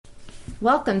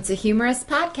Welcome to Humorous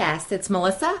Podcast. It's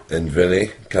Melissa. And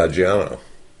Vinny Caggiano.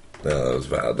 No, that was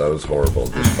bad. That was horrible.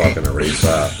 Just fucking erase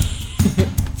that.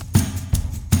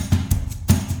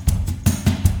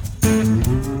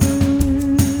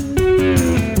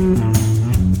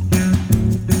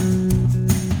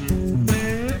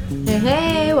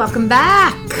 Hey, welcome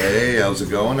back. Hey, how's it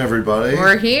going, everybody?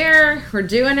 We're here. We're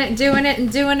doing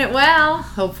it well,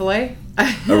 hopefully.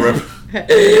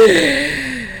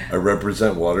 I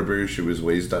represent Waterbury. She was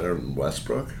raised out in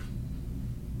Westbrook.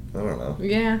 I don't know.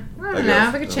 Yeah, I don't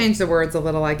know. We could change the words a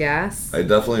little, I guess. I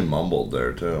definitely mumbled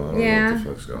there, too. I don't know what the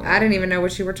fuck's going on. I didn't even know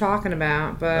what you were talking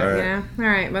about, but yeah. All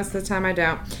right, most of the time I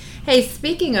don't. Hey,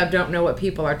 speaking of don't know what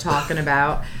people are talking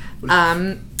about,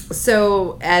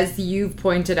 so as you've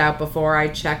pointed out before, I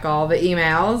check all the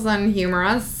emails on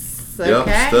Humorous. Okay?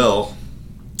 Yep, still.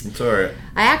 It's all right.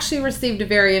 I actually received a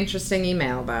very interesting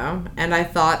email, though, and I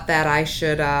thought that I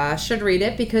should read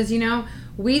it because, you know,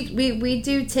 we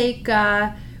do take...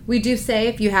 we do say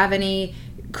if you have any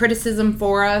criticism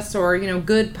for us or, you know,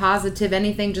 good, positive,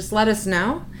 anything, just let us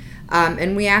know.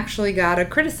 And we actually got a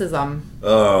criticism.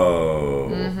 Oh.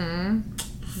 Mm-hmm.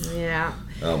 Yeah.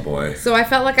 Oh, boy. So I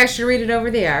felt like I should read it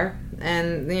over the air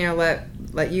and, you know,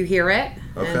 let you hear it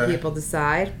and people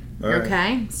decide. All right.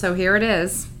 Okay? So here it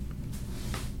is.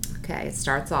 Okay, it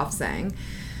starts off saying,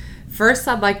 first,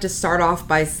 I'd like to start off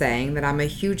by saying that I'm a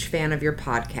huge fan of your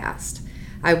podcast.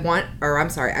 I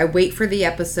wait for the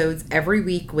episodes every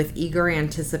week with eager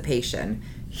anticipation.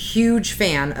 Huge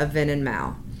fan of Vin and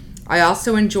Mel. I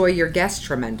also enjoy your guests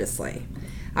tremendously.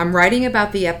 I'm writing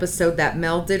about the episode that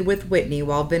Mel did with Whitney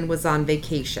while Vin was on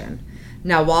vacation.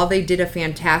 Now, while they did a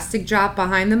fantastic job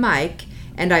behind the mic,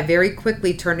 and I very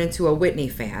quickly turned into a Whitney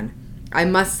fan, I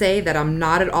must say that I'm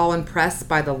not at all impressed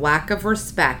by the lack of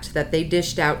respect that they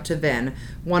dished out to Vin,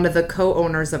 one of the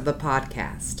co-owners of the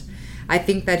podcast. I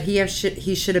think that he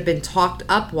should have been talked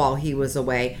up while he was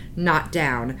away, not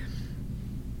down.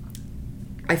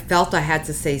 I felt I had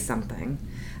to say something.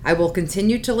 I will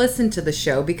continue to listen to the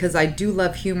show because I do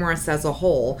love Humorous as a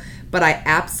whole, but I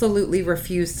absolutely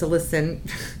refuse to listen...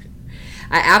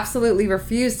 I absolutely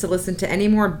refuse to listen to any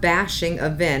more bashing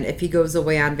of Vin if he goes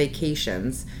away on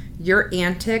vacations. Your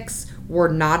antics were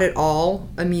not at all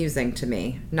amusing to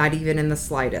me, not even in the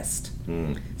slightest.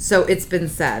 So it's been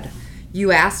said.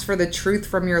 You asked for the truth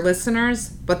from your listeners,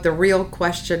 but the real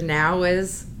question now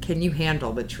is, can you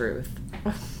handle the truth?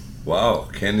 Wow,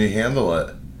 can you handle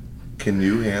it? Can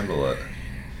you handle it?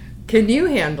 Can you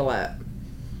handle it?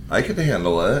 I can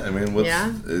handle it. I mean,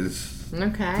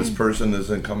 Okay. This person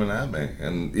isn't coming at me.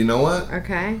 And you know what?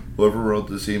 Okay. Whoever wrote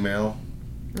this email.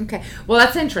 Okay. Well,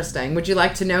 that's interesting. Would you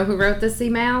like to know who wrote this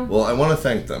email? Well, I want to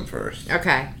thank them first.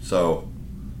 Okay. So,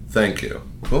 thank you.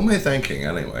 Who am I thanking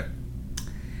anyway?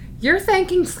 You're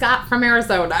thanking Scott from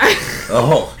Arizona.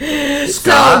 Oh,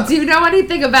 Scott? So, do you know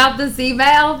anything about this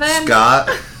email, then? Scott?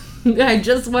 I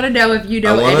just want to know if you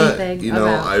know anything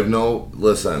about...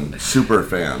 Listen, super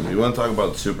fan. You want to talk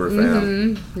about super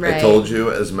fan? Mm-hmm, right. I told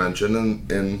you, as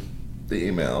mentioned in the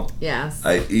email. Yes.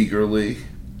 I eagerly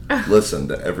listen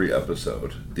to every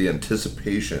episode. The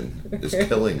anticipation is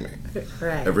killing me.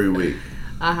 Right. Every week.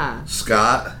 Uh-huh.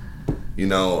 Scott, you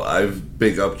know, I've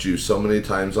big upped you so many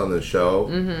times on the show.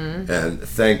 Mm-hmm. And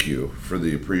thank you for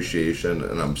the appreciation.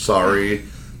 And I'm sorry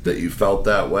that you felt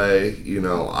that way. You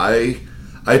know, I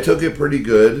took it pretty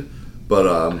good,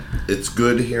 but it's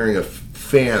good hearing a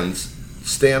fan's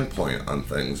standpoint on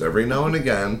things. Every now and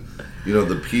again, you know,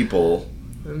 the people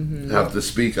have to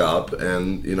speak up,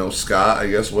 and, you know, Scott, I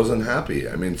guess, wasn't happy.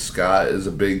 I mean, Scott is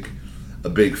a big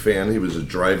fan. He was a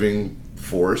driving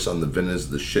force on the Vin is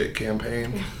the Shit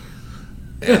campaign.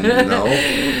 And, you know,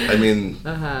 I mean,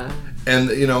 and,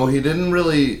 you know, he didn't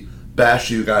really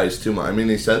bash you guys too much. I mean,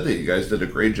 he said that you guys did a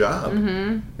great job.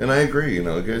 Mm-hmm. And I agree, you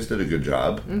know, you guys did a good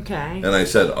job. Okay. And I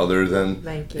said other than...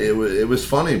 Thank you. It was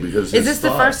funny because Is this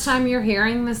the first time you're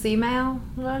hearing this email,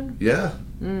 Lynn? Yeah.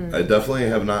 I definitely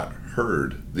have not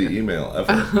heard the email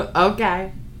ever.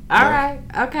 Okay. All right.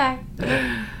 Okay.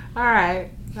 All right.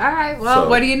 Well,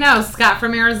 what do you know? Scott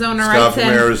from Arizona writes in.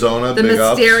 Scott from Arizona, the big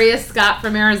mysterious Scott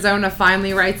from Arizona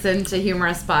finally writes into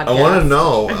Humorous Podcast. I want to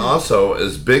know, also,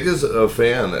 as big as a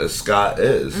fan as Scott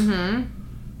is,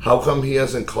 how come he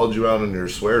hasn't called you out on your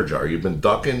swear jar? You've been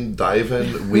ducking,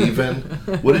 diving, weaving.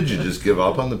 What, did you just give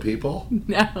up on the people?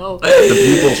 No.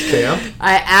 The people's champ?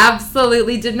 I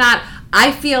absolutely did not.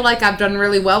 I feel like I've done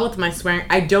really well with my swearing.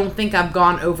 I don't think I've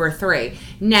gone over 3.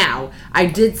 Now, I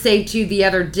did say to you the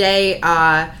other day,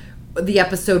 the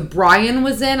episode Brian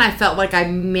was in, I felt like I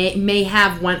may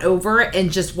have went over it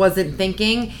and just wasn't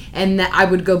thinking, and that I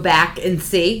would go back and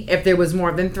see if there was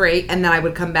more than 3, and then I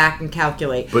would come back and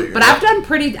calculate. But I've been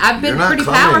pretty powerful. You're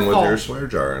not coming with your swear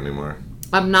jar anymore.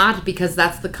 I'm not, because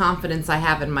that's the confidence I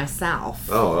have in myself.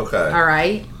 Oh, okay. All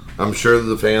right. I'm sure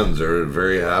the fans are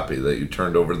very happy that you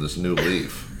turned over this new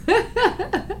leaf.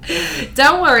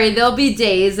 Don't worry, there'll be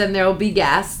days and there'll be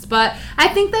guests, but I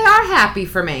think they are happy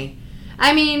for me.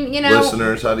 I mean,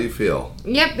 Listeners, how do you feel?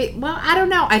 Yeah, well, I don't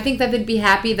know. I think that they'd be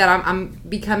happy that I'm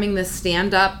becoming this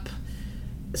stand-up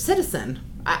citizen.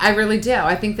 I really do.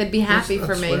 I think they'd be happy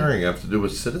for me. What's swearing have to do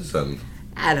with citizen?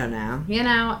 I don't know.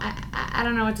 I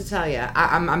don't know what to tell you.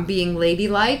 I'm being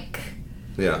ladylike.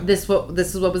 Yeah. This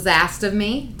is what was asked of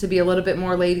me, to be a little bit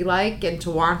more ladylike and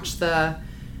to watch the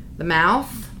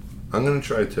mouth. I'm going to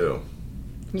try too.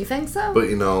 You think so? But,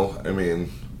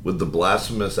 with the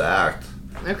blasphemous act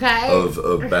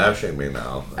of bashing me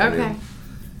now. Okay.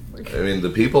 I mean, the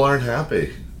people aren't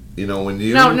happy. When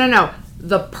you... No.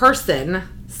 The person,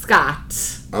 Scott,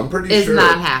 I'm pretty is sure,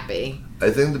 not happy. I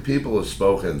think the people have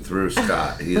spoken through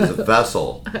Scott. He is a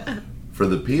vessel for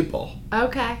the people.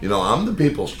 Okay. I'm the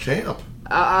people's champ.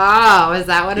 Oh, is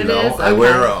that what it is? Okay. I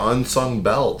wear an unsung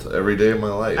belt every day of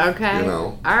my life. Okay.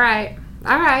 All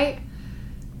right.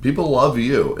 People love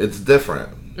you. It's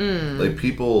different. Like,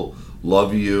 people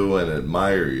love you and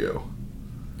admire you.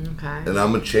 Okay. And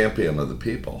I'm a champion of the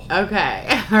people. Okay.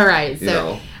 All right.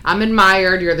 So I'm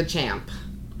admired. You're the champ.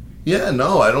 Yeah,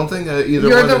 no, I don't think either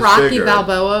You're one is the Rocky bigger.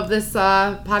 Balboa of this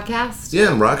podcast?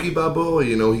 Yeah, and Rocky Balboa,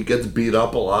 he gets beat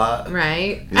up a lot.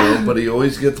 Right. But he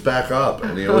always gets back up,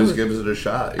 and he always gives it a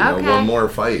shot. One more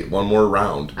fight, one more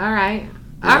round. All right.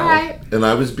 All right. And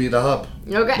I was beat up.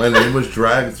 Okay. My name was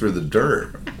dragged through the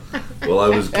dirt while I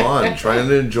was gone, trying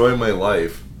to enjoy my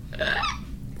life.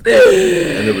 And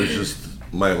it was just,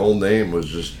 my whole name was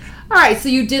just... All right, so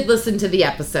you did listen to the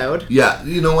episode. Yeah,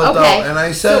 you know what, though? And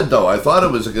I said, I thought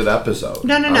it was a good episode.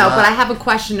 No, but I have a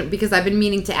question, because I've been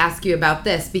meaning to ask you about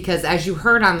this, because as you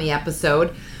heard on the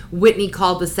episode, Whitney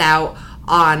called us out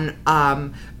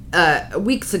on...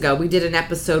 weeks ago, we did an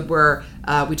episode where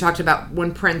we talked about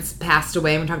when Prince passed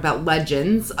away, and we talked about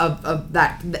legends of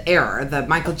the era, the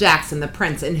Michael Jackson, the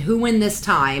Prince, and who in this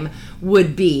time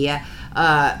would be,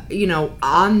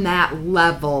 on that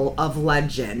level of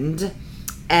legend.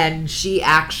 And she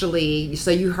actually, so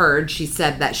you heard, she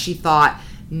said that she thought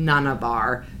none of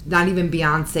our, not even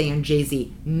Beyonce and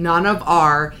Jay-Z, none of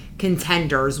our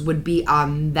contenders would be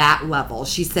on that level.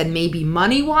 She said maybe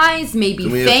money-wise, maybe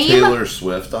fame. Can we fame. have Taylor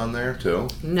Swift on there, too?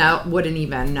 No, wouldn't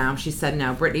even. No, she said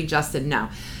no. Brittany Justin, no.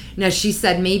 No, she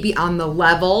said maybe on the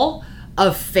level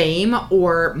of fame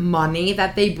or money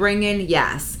that they bring in,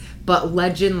 yes. But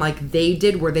legend like they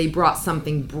did, where they brought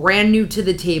something brand new to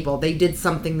the table. They did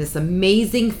this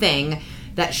amazing thing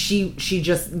that she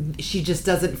just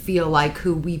doesn't feel like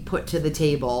who we put to the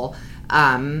table.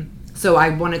 So I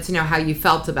wanted to know how you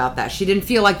felt about that. She didn't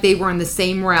feel like they were in the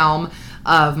same realm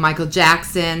of Michael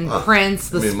Jackson, Prince,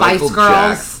 Spice Michael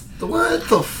Girls. What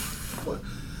the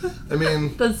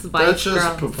the Spice that's just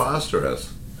Girls.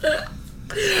 Preposterous.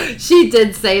 She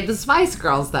did say the Spice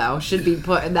Girls, though, should be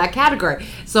put in that category.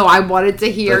 So I wanted to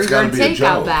hear your take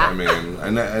on that.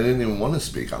 I didn't even want to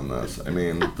speak on this.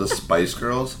 The Spice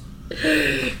Girls.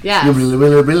 Yeah. You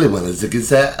really want to stick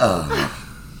that?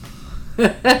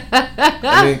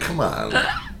 Come on.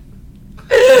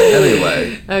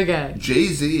 Anyway. Okay.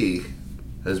 Jay-Z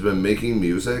has been making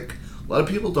music. A lot of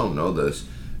people don't know this.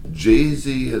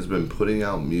 Jay-Z has been putting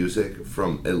out music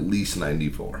from at least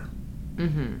 94.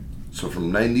 Mm-hmm. So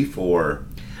from 94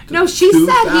 to No, she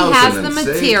said he has the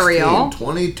material.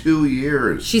 22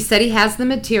 years. She said he has the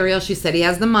material. She said he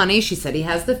has the money. She said he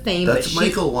has the fame. That's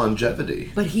Michael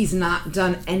longevity. But he's not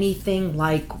done anything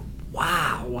like,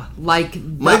 wow. Like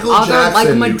Michael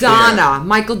Jackson, like Madonna,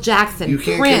 Michael Jackson, you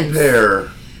can't Prince.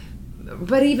 Compare.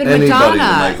 But even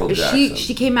Madonna, Madonna,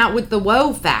 she came out with the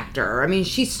Woe Factor.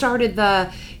 She started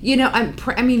the,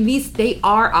 they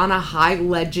are on a high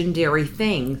legendary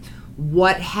thing.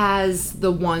 What has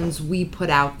the ones we put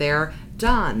out there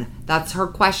done? That's her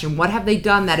question. What have they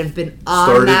done that have been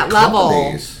on that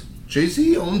level?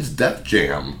 Jay-Z owns Def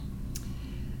Jam.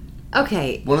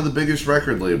 Okay. One of the biggest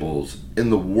record labels in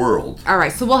the world. All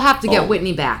right, so we'll have to get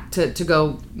Whitney back to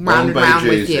go round and round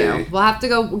with you. We'll have to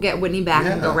go get Whitney back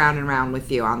and go round and round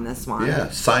with you on this one. Yeah,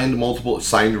 signed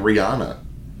Rihanna.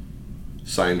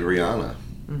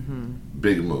 Mm-hmm.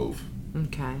 Big move.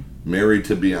 Okay. Married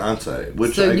to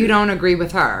Beyonce. So you don't agree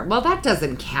with her. Well, that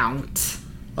doesn't count.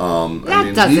 He's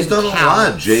done a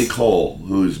lot. J. Cole,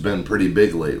 who's been pretty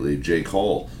big lately. J.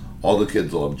 Cole. All the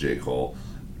kids love J. Cole.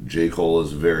 J. Cole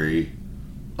is a very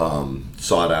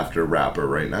sought after rapper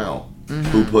right now.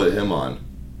 Who put him on?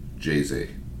 Jay-Z.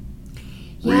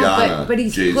 Yeah, Rihanna, but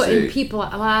he's Jay-Z. putting people.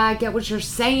 Well, I get what you're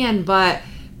saying, but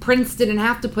Prince didn't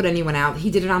have to put anyone out.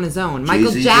 He did it on his own.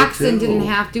 Michael Jay-Z Jackson did too. didn't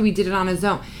have to. He did it on his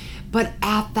own. But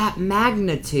at that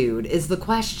magnitude is the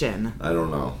question. I don't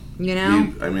know. You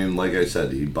know? Like I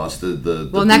said, he busted the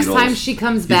Well, Beatles. next time she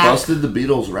comes back. He busted the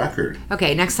Beatles record.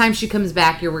 Okay, next time she comes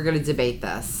back, we're going to debate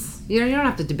this. You don't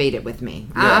have to debate it with me.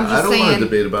 Yeah, I'm just I don't saying. want to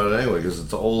debate about it anyway because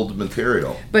it's old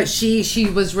material. But she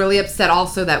was really upset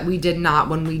also that we did not,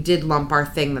 when we did lump our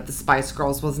thing, that the Spice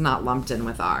Girls was not lumped in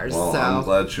with ours. Well, so. I'm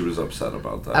glad she was upset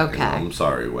about that. Okay. You know, I'm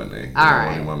sorry, Whitney. All What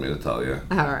right. do you want me to tell you?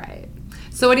 All right.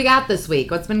 So what do you got this week?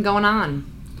 What's been going on?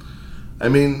 I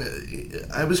mean,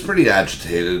 I was pretty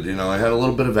agitated. You know, I had a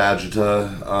little bit of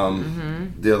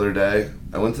agita the other day.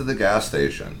 I went to the gas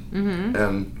station,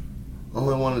 and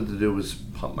all I wanted to do was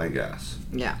pump my gas.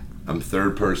 Yeah. I'm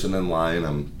third person in line.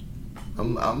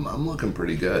 I'm looking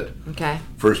pretty good. Okay.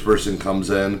 First person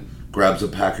comes in, grabs a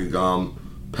pack of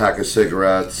gum, pack of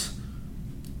cigarettes,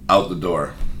 out the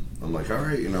door. I'm like, all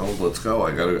right, you know, let's go.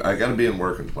 I gotta be in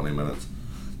work in 20 minutes.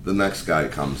 The next guy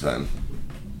comes in.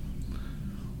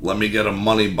 Let me get a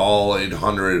Moneyball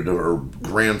 800 or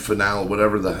Grand Finale,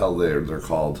 whatever the hell they're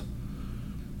called.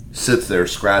 Sits there,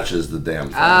 scratches the damn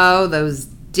thing. Oh, those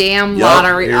damn Yup,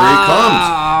 lottery. here he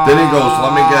comes. Then he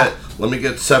goes, let me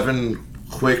get 7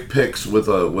 quick picks with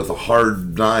a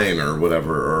hard 9 or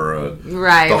whatever, or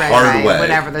Right, hard way.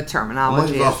 Whatever the I'm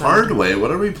terminology like, is. the hard way?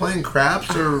 What are we playing,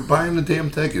 craps or buying the damn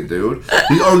ticket, dude?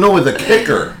 With a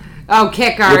kicker. Oh,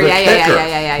 kicker. With a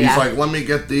Yeah. kicker. He's like, let me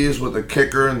get these with a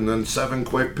kicker and then 7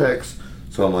 quick picks.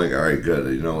 So I'm like, all right,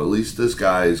 good. You know, at least this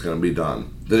guy is going to be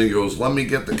done. Then he goes, let me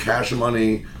get the cash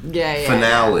money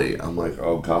finale. I'm like,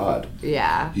 oh, God.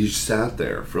 Yeah. He sat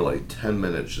there for like 10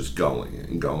 minutes just going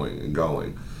and going and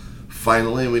going.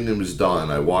 Finally, when he was done,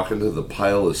 I walk into the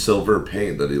pile of silver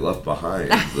paint that he left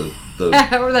behind.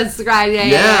 Or that's right.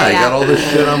 Yeah, I got all this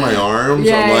shit on my arms.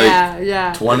 I'm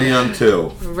like, 20 on 2.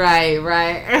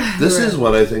 Right. This is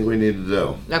what I think we need to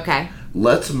do. Okay.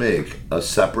 Let's make a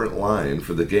separate line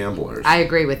for the gamblers. I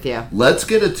agree with you. Let's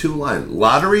get a 2-line.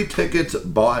 Lottery tickets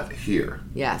bought here.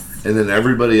 Yes. And then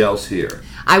everybody else here.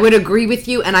 I would agree with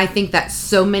you, and I think that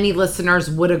so many listeners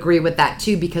would agree with that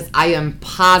too, because I am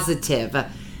positive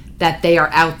that they are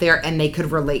out there and they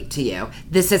could relate to you.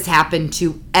 This has happened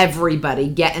to everybody,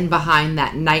 getting behind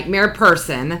that nightmare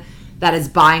person that is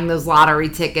buying those lottery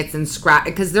tickets and scratch,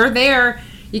 because they're there.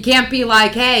 You can't be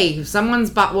like, hey, someone's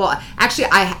bought. Well, actually,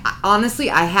 I honestly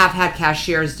have had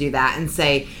cashiers do that and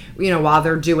say, you know, while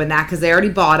they're doing that, because they already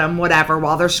bought them, whatever,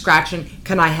 while they're scratching,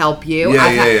 can I help you?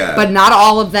 Yeah. But not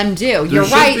all of them do. You're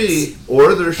right.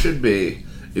 There should be,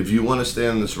 if you want to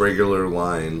stand in this regular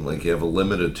line, like you have a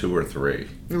limit of 2 or 3.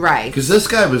 Right. Because this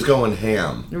guy was going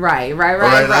ham. Right. All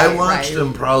right, I watched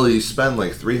him probably spend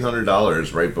like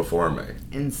 $300 right before me.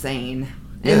 Insane.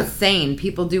 Yeah. Insane.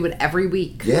 People do it every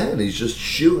week. Yeah, and he's just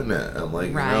shooting it. I'm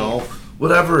like, Right. no,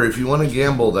 whatever. If you want to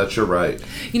gamble, that's your right.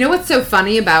 You know what's so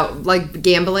funny about like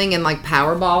gambling and like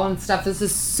Powerball and stuff? This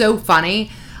is so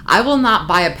funny. I will not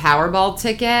buy a Powerball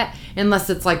ticket unless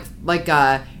it's like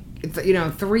a, you know,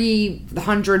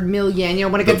 300 million, you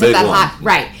know, when it gets to that high.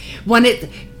 Right.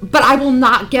 But I will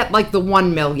not get like the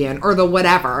 1 million or the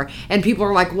whatever. And people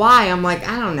are like, why? I'm like,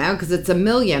 I don't know, because it's $1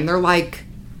 million. They're like,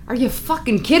 are you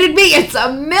fucking kidding me? It's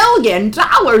 $1 million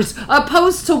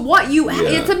opposed to what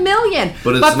it's $1 million.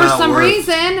 But it's for not some worth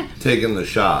reason taking the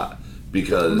shot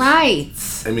because right.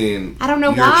 I mean, I don't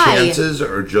know your why. chances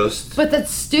are just. But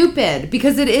that's stupid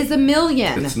because it is $1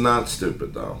 million. It's not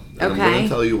stupid though. And Okay. I'm going to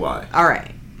tell you why. All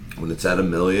right. When it's at $1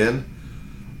 million,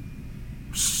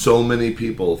 so many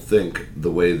people think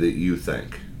the way that you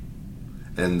think,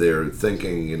 and they're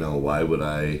thinking, you know, why would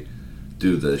I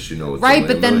do this? You know, it's Right, only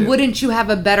but $1 then million. wouldn't you have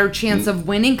a better chance of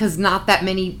winning because not that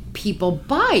many people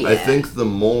buy it? I think the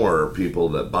more people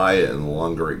that buy it and the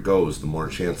longer it goes, the more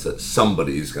chance that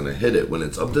somebody's going to hit it. When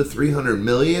it's up to 300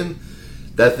 million,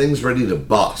 that thing's ready to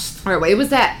bust. All right, wait, was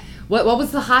that what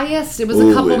was the highest? It was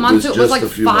Ooh, a couple months. It was like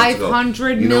just a few months ago.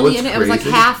 500 You know million. what's It was like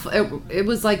crazy? half. It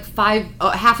was like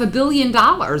 $500 million,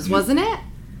 wasn't it?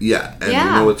 Yeah, and Yeah.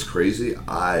 you know what's crazy?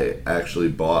 I actually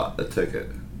bought a ticket.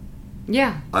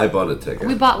 Yeah, I bought a ticket.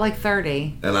 we bought like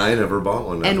 30, And I never bought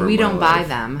one. and ever we in my don't buy life.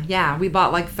 them. Yeah, we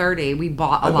bought like 30. We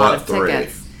bought a I lot bought of 3.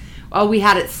 tickets. Oh, we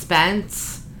had it spent.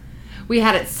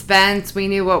 We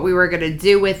knew what we were going to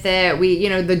do with it.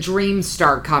 The dreams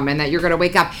start coming that you're going to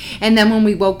wake up. And then when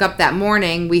we woke up that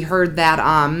morning, we heard that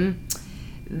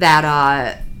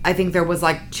I think there was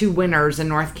like 2 winners in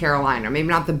North Carolina. Maybe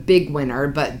not the big winner,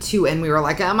 but 2. And we were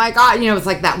like, oh my God. It's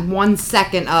like that 1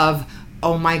 second of,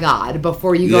 oh my God,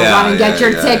 before you go run and get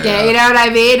your ticket. Yeah. You know what I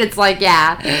mean? It's like,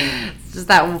 it's just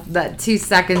that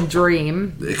 2-second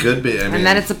dream. It could be. And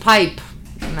then it's a pipe.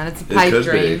 And then it's a pipe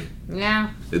dream. Be.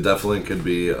 Yeah. It definitely could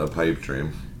be a pipe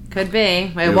dream. Could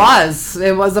be. It was.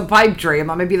 It was a pipe dream.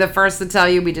 I'm going to be the first to tell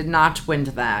you we did not win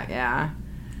to that. Yeah.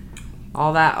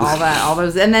 All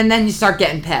those, and then you start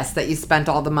getting pissed that you spent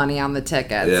all the money on the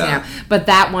tickets. Yeah. But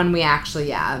that one we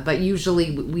actually, but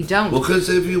usually we don't. Well, because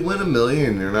if you win $1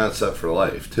 million, you're not set for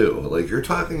life, too. Like, you're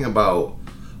talking about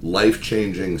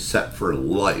life-changing, set for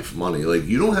life money. Like,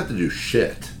 you don't have to do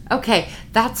shit. Okay,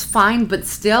 that's fine, but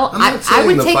still, I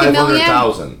would take $1 million.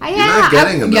 You're not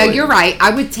getting $1 million. Yeah, you're right.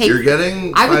 You're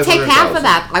getting. I would take half of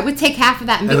that. I would take half of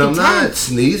that and make it 10. And I'm not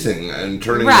sneezing and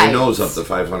turning my nose up to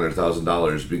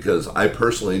 $500,000 because I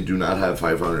personally do not have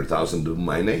 $500,000 to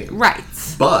my name. Right.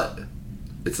 But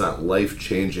it's not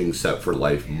life-changing, set for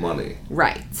life money.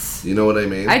 Right. You know what I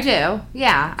mean? I do.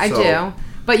 Yeah, I do.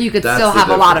 But you could still have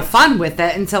a lot of fun with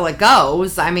it until it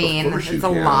goes. I mean, it's a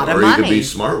lot of money. Or you could be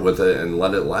smart with it and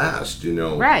let it last,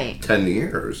 10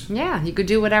 years. Yeah, you could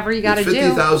do whatever you got to do.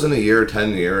 $50,000 a year,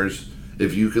 10 years.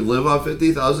 If you could live off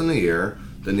 $50,000 a year,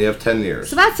 then you have 10 years.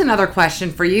 So that's another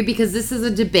question for you, because this is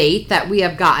a debate that we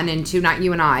have gotten into, not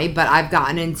you and I, but I've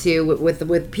gotten into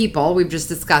with people. We've just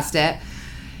discussed it.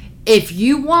 If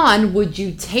you won, would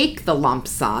you take the lump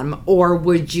sum or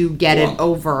would you get it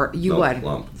over? You would.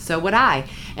 Lump. So would I.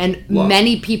 And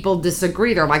many people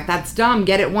disagree. They're like, that's dumb.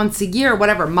 Get it once a year,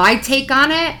 whatever. My take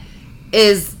on it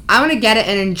is I'm going to get it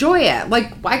and enjoy it.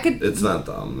 Like, I could... It's not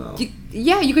dumb, no.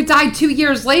 You could die 2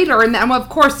 years later, and then, of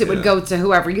course, it would go to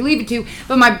whoever you leave it to.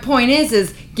 But my point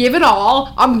is give it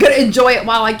all. I'm going to enjoy it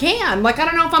while I can. Like, I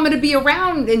don't know if I'm going to be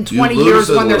around in 20 years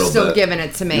when they're still giving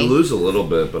it to me. You lose a little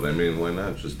bit, but, I mean, why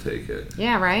not just take it?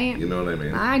 Yeah, right? You know what I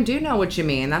mean? I do know what you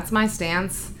mean. That's my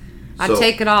stance. I'd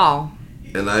take it all.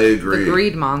 And I agree. The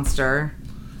greed monster.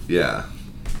 Yeah.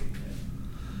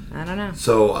 I don't know.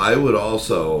 So, I would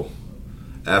also,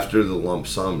 after the lump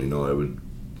sum, I would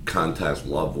contact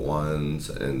loved ones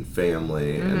and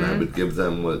family, and I would give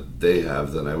them what they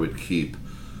have, then I would keep.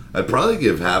 I'd probably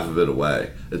give half of it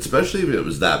away, especially if it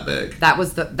was that big.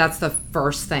 That's the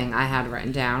first thing I had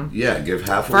written down. Yeah, give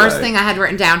half away. First thing I had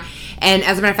written down. And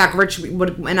as a matter of fact, Rich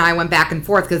and I went back and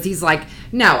forth because he's like,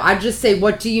 no, I'd just say,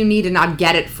 what do you need? And I'd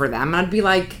get it for them. And I'd be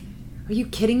like, are you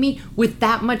kidding me? With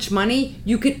that much money,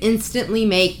 you could instantly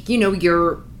make,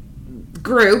 your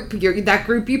group, that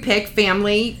group you pick,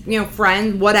 family,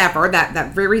 friend, whatever,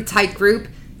 that very tight group,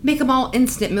 make them all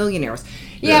instant millionaires.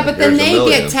 Yeah, but then they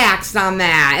get taxed on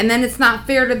that, and then it's not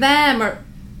fair to them, or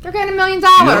they're getting $1 million. You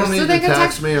don't need to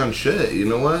tax me on shit. You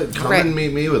know what? Come and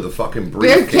meet me with a fucking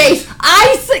briefcase.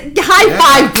 High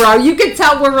five, bro. You can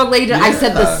tell we're related. Yeah. I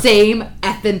said the same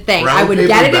effing thing. I would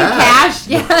get it in cash.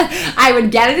 Yeah, I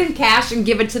would get it in cash and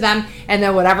give it to them, and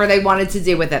then whatever they wanted to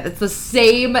do with it. It's the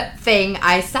same thing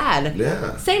I said.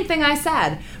 Yeah. Same thing I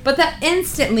said. But that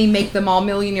instantly make them all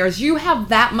millionaires. You have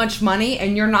that much money,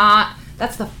 and you're not.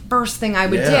 That's the first thing I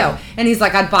would do. And he's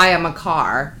like, I'd buy him a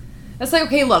car. It's like,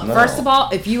 okay, look, first of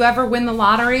all, if you ever win the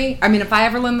lottery, if I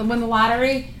ever win the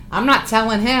lottery, I'm not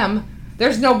telling him.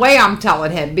 There's no way I'm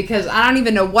telling him because I don't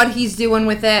even know what he's doing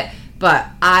with it, but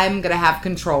I'm going to have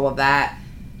control of that.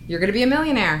 You're going to be a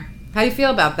millionaire. How do you feel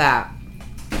about that?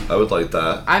 I would like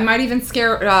that. I might even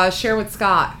share with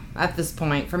Scott at this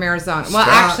point from Arizona. Well,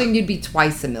 actually, you'd be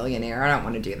twice a millionaire. I don't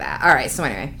want to do that. All right, so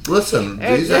anyway. Listen,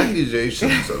 these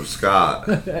accusations of Scott,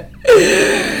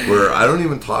 where I don't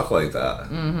even talk like that.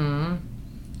 Mm-hmm.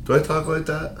 Do I talk like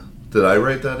that? Did I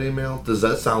write that email? Does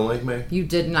that sound like me? You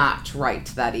did not write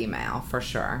that email, for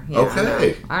sure. Yeah,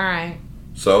 okay. All right.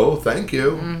 So, thank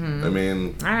you. Mm-hmm. I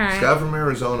mean, Scott from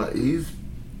Arizona,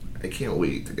 I can't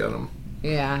wait to get him.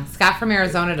 Yeah, Scott from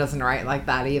Arizona doesn't write like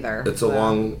that either. It's a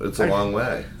long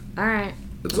way. All right.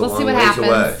 We'll see what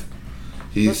happens.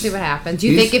 We'll see what happens. Do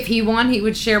you think if he won, he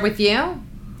would share with you?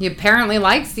 He apparently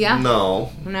likes you.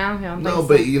 No. No, he don't think so.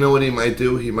 But you know what he might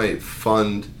do? He might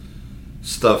fund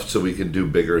stuff so we could do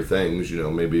bigger things,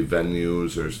 maybe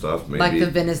venues or stuff. Maybe. Like the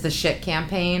Vin is the shit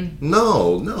campaign?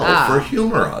 No, for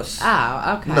Humor Us.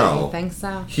 Oh, okay. No. You think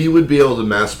so? He would be able to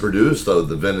mass produce, though,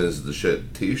 the Vin is the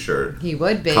shit t-shirt. He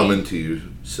would be. Coming to you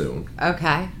soon.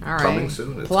 Okay, all right. Coming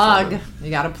soon. It's plug. Coming.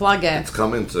 You gotta plug it. It's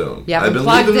coming soon. You haven't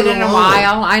plugged it in a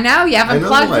while. I know, you haven't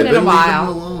plugged it in a while. I've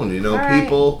been leaving it alone.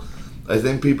 People, I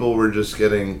think people were just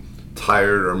getting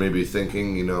tired or maybe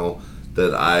thinking,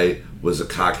 that I was a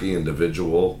cocky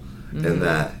individual. Mm-hmm. And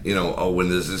that, when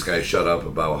does this guy shut up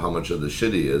about how much of the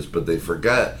shit he is? But they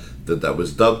forget that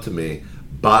was dubbed to me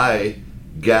by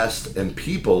guests and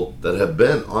people that have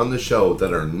been on the show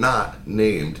that are not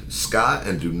named Scott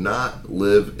and do not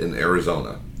live in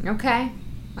Arizona. Okay.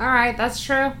 All right. That's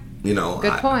true. You know,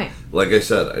 Good point. Like I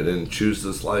said, I didn't choose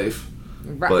this life,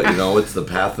 Right. but you know, it's the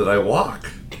path that I walk.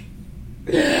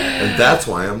 And that's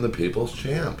why I'm the people's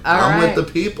champ. I'm with the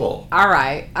people. All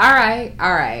right.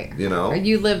 You know?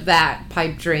 You live that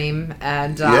pipe dream,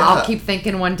 and Yeah. I'll keep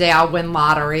thinking one day I'll win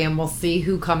lottery, and we'll see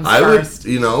who comes I first.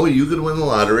 would, you know, you could win the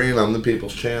lottery and I'm the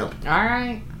people's champ. All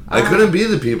right. I couldn't be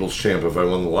the people's champ if I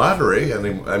won the lottery. I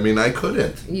mean, I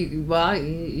couldn't.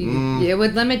 It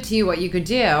would limit to you what you could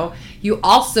do. You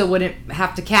also wouldn't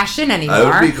have to cash in anymore.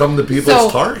 I would become the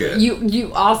people's target.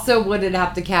 You also wouldn't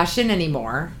have to cash in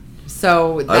anymore.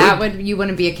 So you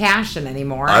wouldn't be a cash in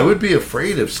anymore. I would be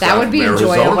afraid if Scott would be from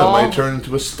Arizona enjoyable. might turn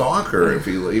into a stalker. If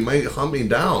he might hunt me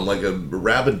down like a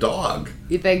rabid dog.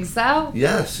 You think so?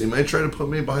 Yes, he might try to put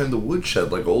me behind the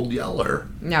woodshed like Old Yeller.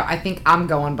 No, I think I'm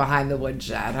going behind the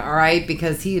woodshed, all right?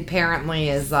 Because he apparently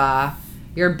is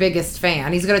your biggest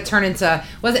fan. He's going to turn into,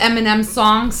 what's Eminem's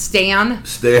song? Stan?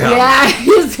 Stan. Yeah,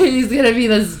 he's going to be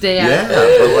the Stan. Yeah,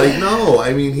 but like, no,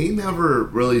 I mean, he never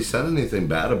really said anything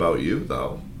bad about you,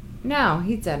 though. No,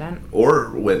 he didn't.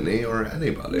 Or Whitney or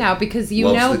anybody. No, because you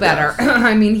Loves know the better. guest.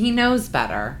 I mean, he knows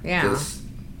better. Yeah. Just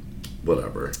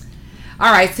whatever.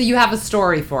 All right, so you have a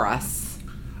story for us.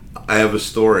 I have a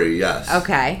story, yes.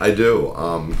 Okay. I do.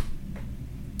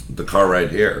 The car right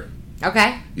here.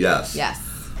 Okay? Yes. Yes.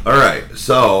 All right,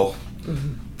 so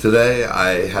today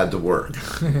I had to work.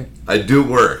 I do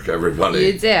work, everybody.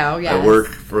 You do, yes. I work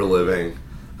for a living.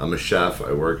 I'm a chef.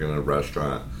 I work in a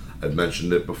restaurant. I've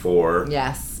mentioned it before.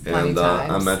 Yes, plenty And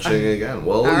times. I'm mentioning it again.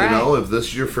 Well, All you right. know, if this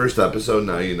is your first episode,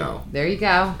 now you know. There you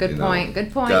go. Good You know, point.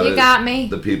 Good point. gotta- You got me.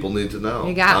 The people need to know.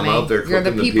 You got I'm me. out there You're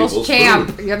cooking the people's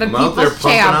champ. food. You're the I'm out there people's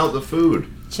pumping champ. out the food.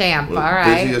 Champ, One of all the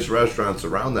right. busiest restaurants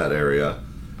around that area.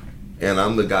 And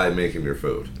I'm the guy making your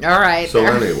food. All right. So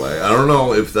anyway, I don't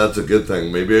know if that's a good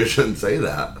thing. Maybe I shouldn't say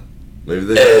that. Maybe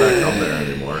they should not come there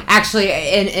anymore. Actually,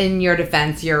 in your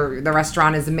defense, the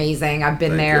restaurant is amazing. I've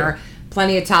been Thank there you.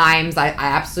 plenty of times. I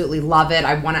absolutely love it.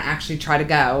 I want to actually try to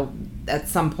go at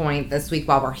some point this week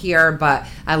while we're here, but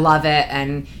I love it.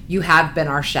 And you have been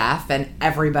our chef, and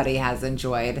everybody has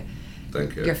enjoyed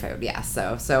Thank you. your food. Yeah.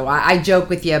 So I joke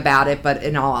with you about it, but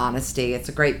in all honesty, it's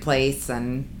a great place,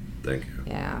 and Thank you.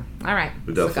 yeah. All right.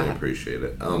 We So go definitely ahead. appreciate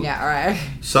it. Yeah. All right.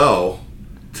 So,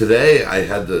 today I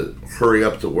had to hurry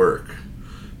up to work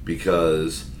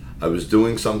because I was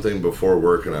doing something before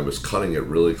work and I was cutting it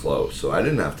really close. So I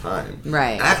didn't have time.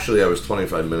 Right. Actually, I was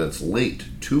 25 minutes late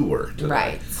to work today.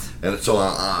 Right. And so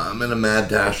I'm in a mad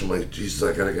dash. I'm like, Jesus,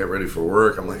 I gotta get ready for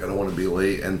work. I'm like, I don't want to be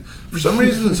late. And for some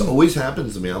reason, this always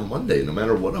happens to me on Monday. No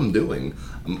matter what I'm doing,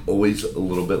 I'm always a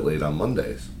little bit late on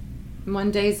Mondays.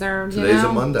 Mondays are, Today's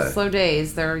a Monday. slow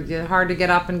days. They're hard to get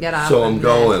up and get up. So I'm and-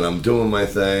 going, I'm doing my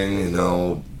thing, you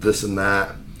know, this and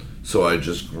that. So I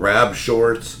just grab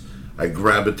shorts, I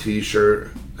grab a t-shirt,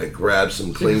 I grab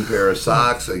some clean pair of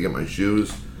socks, I get my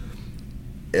shoes,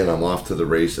 and I'm off to the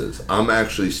races. I'm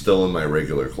actually still in my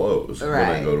regular clothes when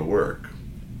I Right. go to work.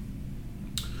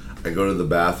 I go to the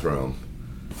bathroom,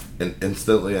 and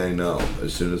instantly I know,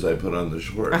 as soon as I put on the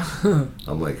shorts,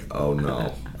 I'm like, oh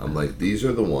no. I'm like, these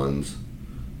are the ones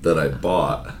that I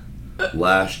bought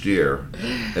last year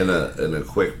in a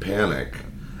quick panic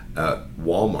at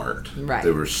Walmart. Right.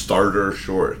 They were starter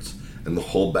shorts, and the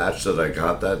whole batch that I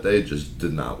got that day just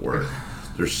did not work.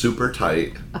 They're super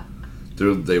tight.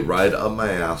 They ride up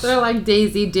my ass. They're like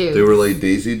Daisy Dukes. They were like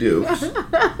Daisy Dukes.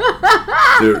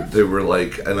 they were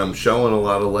like, and I'm showing a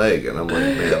lot of leg, and I'm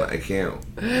like, man, I can't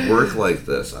work like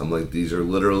this. I'm like, these are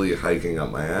literally hiking up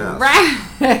my ass.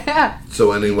 Right.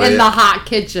 So anyway, In the hot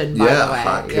kitchen, by the way.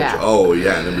 hot kitchen. Yeah. Oh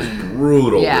yeah, and it was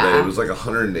brutal Yeah. today. It was like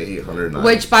 108, 109.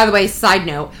 Which, by the way, side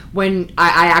note, when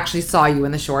I actually saw you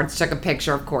in the shorts, took a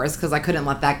picture, of course, because I couldn't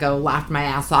let that go, laughed my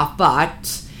ass off,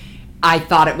 but I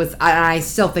thought it was, and I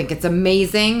still think it's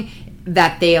amazing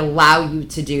that they allow you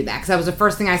to do that. Because that was the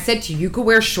first thing I said to you. You could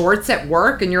wear shorts at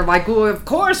work, and you're like, well, of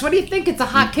course, what do you think? It's a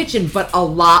hot kitchen. But a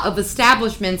lot of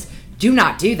establishments do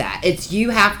not do that. It's you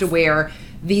have to wear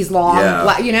these long,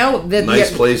 Yeah. you know.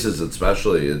 nice places,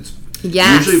 especially. It's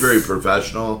Yes. usually very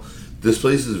professional. This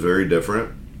place is very different,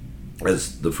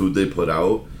 as the food they put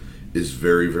out is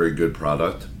very, very good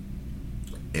product.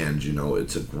 And, you know,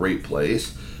 it's a great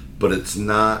place, but it's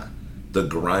not the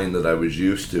grind that I was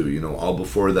used to. You know, all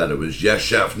before that, it was yes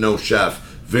chef, no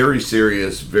chef, very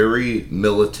serious, very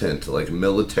militant, like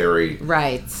military.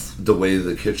 Right. The way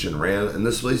the kitchen ran, and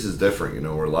this place is different. You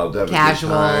know, we're allowed to have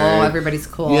casual. A good time. Everybody's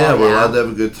cool. Yeah, we're allowed to have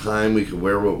a good time. We can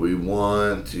wear what we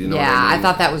want. You know. Yeah, what I mean? I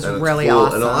thought that was really cool.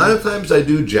 awesome. And a lot of times I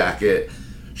do jacket.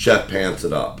 Chef pants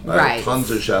it up. I right. have tons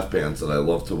of chef pants that I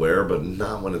love to wear, but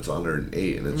not when it's under an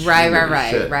 8 and it's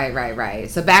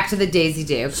right. So back to the Daisy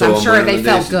Dukes. So I'm sure they the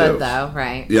felt Daisy good Dukes. though,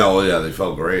 right? Yeah, well, yeah, they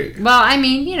felt great. Well, I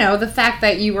mean, you know, the fact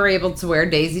that you were able to wear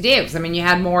Daisy Dukes. I mean, you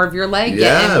had more of your leg.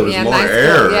 Yeah, it was more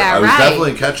air. Yeah, I was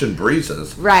definitely catching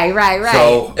breezes. Right.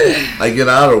 So I get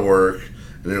out of work,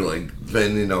 and they're like,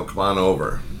 "Ben, you know, come on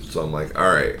over." So I'm like,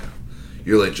 "All right."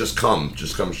 You're like, just come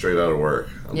straight out of work.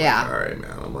 I'm like, all right,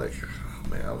 man. I'm like,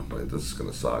 I'm like, this is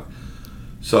gonna suck.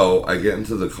 So I get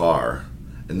into the car,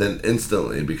 and then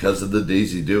instantly, because of the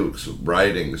Daisy Dukes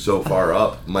riding so far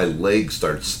up, my legs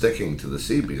start sticking to the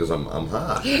seat because I'm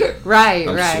hot.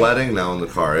 I'm sweating now in the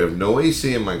car. I have no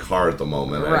AC in my car at the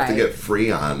moment. I have to get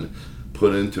Freon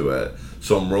put into it.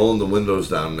 So I'm rolling the windows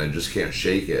down, and I just can't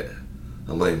shake it.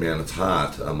 I'm like, man, it's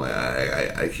hot. I'm like,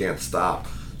 I can't stop.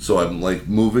 So I'm like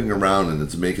moving around, and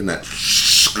it's making that.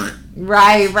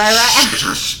 Right.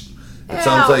 It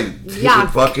sounds like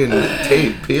fucking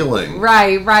tape peeling.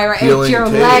 Right. Peeling it's your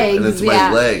tape, legs. and it's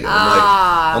my leg.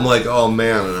 I'm like, oh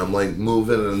man, and I'm like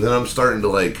moving, and then I'm starting to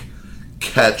like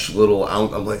catch little.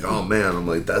 I'm like, oh man, I'm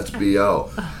like, that's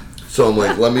BO. So I'm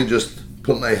like, let me just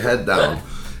put my head down,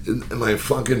 and my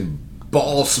fucking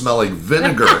balls smell like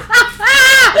vinegar.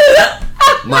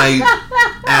 My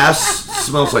ass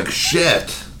smells like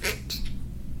shit.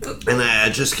 And I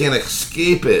just can't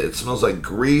escape it. It smells like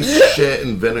grease, shit,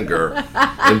 and vinegar,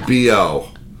 and BO,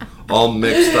 all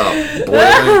mixed up,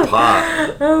 boiling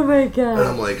pot. Oh my god! And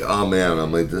I'm like, oh man,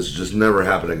 I'm like, this just never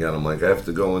happened again. I'm like, I have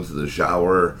to go into the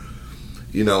shower,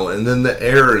 you know, and then the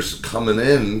air is coming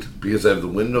in because I have the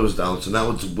windows down, so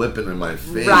now it's whipping in my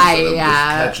face. Right, and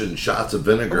I'm just catching shots of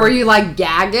vinegar. Were you like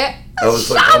gag it? I was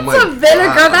shots like, oh my of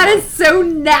vinegar. God. That is so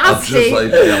nasty. I'm just like,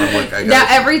 damn, I'm like, I now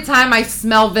every time I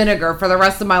smell vinegar for the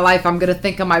rest of my life, I'm gonna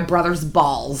think of my brother's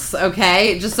balls.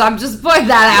 Okay, I'm just putting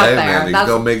that out there. Man, you can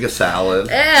go make a salad.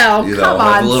 Ew, come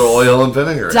on, have on, a little oil and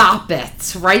vinegar. Stop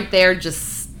it, right there.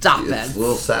 Just stop it. It's a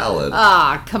little salad.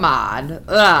 Come on.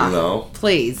 Ugh, you know,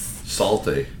 please.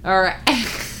 Salty. All right.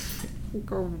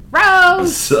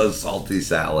 Gross. So salty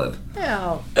salad.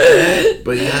 Ew.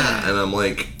 But yeah, and I'm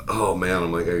like, oh man,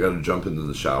 I'm like, I gotta jump into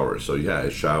the shower. So yeah, I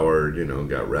showered, you know,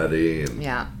 got ready, and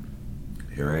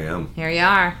here I am. Here you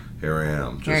are. Here I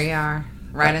am. Here you are.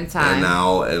 Right in time. And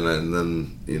now, and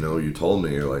then, you know, you told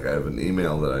me, you're like, I have an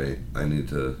email that I need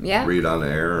to read on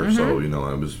air. Mm-hmm. So, you know,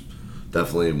 I was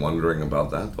definitely wondering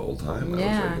about that the whole time. I was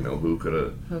like, you know, who could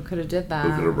have did that?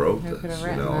 Who could have wrote this?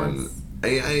 You know, and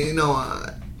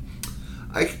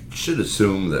I should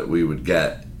assume that we would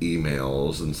get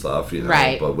emails and stuff, you know.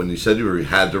 Right. But when you said you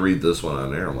had to read this one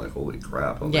on air, I'm like, holy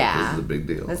crap! I'm like, this is a big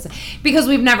deal. Because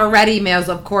we've never read emails,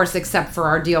 of course, except for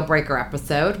our Deal Breaker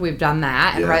episode. We've done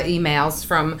that and read emails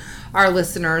from our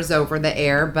listeners over the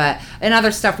air. But in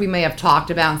other stuff we may have talked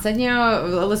about and said, you know,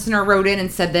 a listener wrote in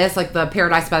and said this, like the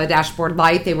Paradise by the Dashboard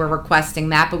Light. They were requesting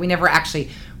that, but we never actually.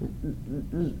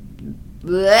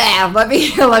 Blech, let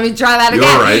me try that again.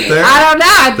 You're right there. I don't know.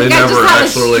 I think I just had a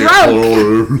stroke.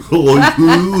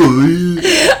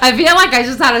 I feel like I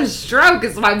just had a stroke.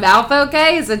 Is my mouth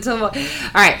okay? All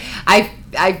right.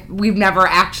 We've never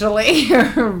actually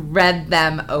read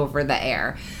them over the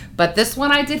air, but this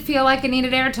one I did feel like it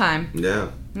needed airtime.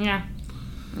 Yeah.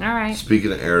 All right.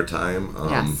 Speaking of airtime,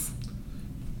 yes.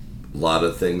 A lot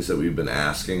of things that we've been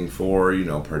asking for, you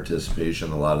know,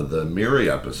 participation. A lot of the Miri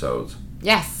episodes.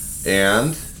 Yes.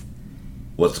 And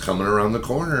what's coming around the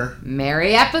corner?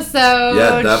 Mary episode.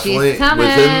 Yeah, definitely. She's coming.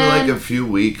 Within like a few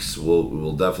weeks,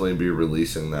 we'll definitely be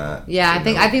releasing that. Yeah, I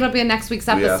think it'll be a next week's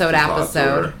episode.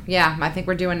 Yeah, I think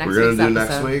we're doing next week's episode. We're gonna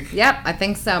do next week? Yep, I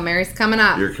think so. Mary's coming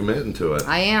up. You're committing to it.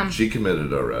 I am. She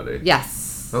committed already.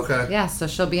 Yes. Okay. Yeah, so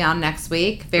she'll be on next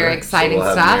week. Very exciting so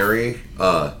we'll stuff. Have Mary,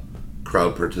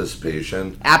 crowd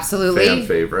participation. Absolutely. Fan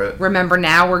favorite. Remember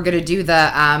now we're gonna do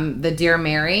the Dear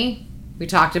Mary. We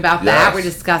talked about that. We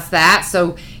discussed that.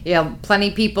 So, you know, plenty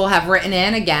of people have written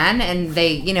in again, and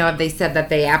they said that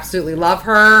they absolutely love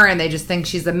her and they just think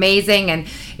she's amazing. And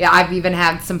I've even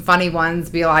had some funny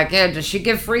ones be like, yeah, does she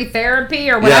give free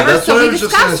therapy or whatever? Yeah, that's so what we I was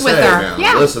just discussed gonna with say, her. man.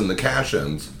 Yeah. Listen, the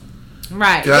cash-ins.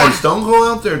 Right. Guys, don't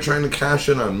go out there trying to cash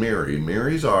in on Mary.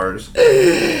 Mary's ours.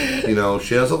 You know,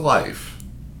 she has a life.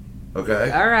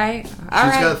 Okay. All right. She's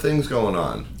got things going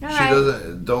on. She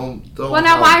doesn't. Don't. Well,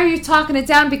 now why are you talking it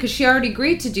down? Because she already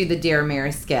agreed to do the Dear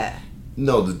Mary skit.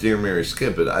 No, the Dear Mary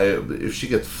skip it. If she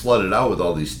gets flooded out with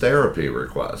all these therapy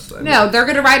requests. No, they're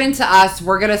going to write into us.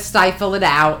 We're going to stifle it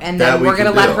out, and then we're going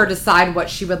to let her decide what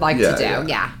she would like to do.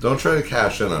 Yeah. Don't try to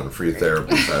cash in on a free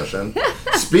therapy session.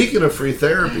 Speaking of free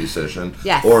therapy session,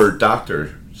 yes. or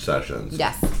doctor sessions.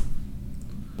 Yes.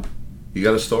 You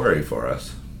got a story for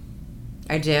us.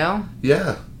 I do?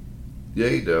 Yeah. Yeah,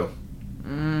 you do.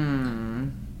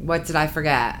 What did I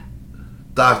forget?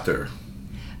 Doctor.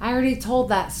 I already told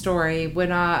that story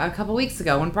when a couple weeks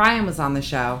ago when Brian was on the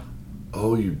show.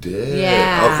 Oh, you did?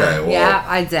 Yeah. Okay, well. Yeah,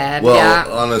 I did. Well, yeah.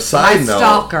 on a side note. My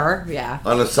stalker, yeah.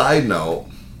 On a side note,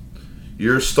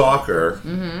 your stalker,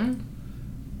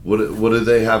 what do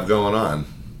they have going on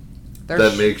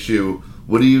that makes you...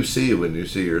 What do you see when you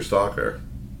see your stalker?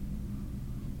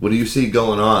 What do you see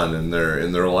going on in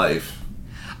their life?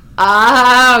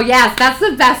 Oh, yes. That's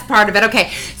the best part of it. Okay.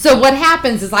 So what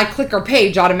happens is I click her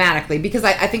page automatically because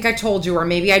I think I told you, or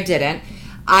maybe I didn't.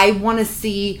 I want to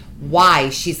see why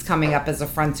she's coming up as a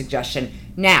friend suggestion.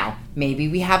 Now, maybe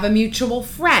we have a mutual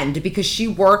friend because she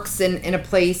works in a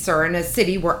place or in a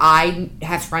city where I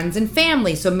have friends and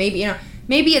family. So maybe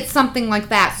it's something like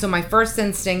that. So my first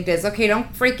instinct is, okay,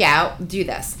 don't freak out. Do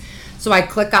this. So I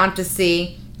click on to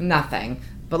see nothing.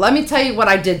 But let me tell you what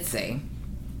I did see.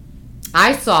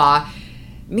 I saw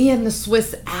me in the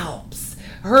Swiss Alps.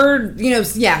 Her,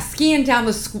 skiing down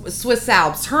the Swiss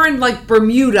Alps. Her in like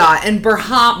Bermuda and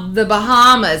the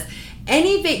Bahamas.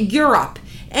 Europe.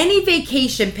 Any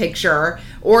vacation picture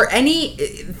or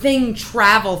anything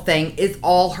travel thing is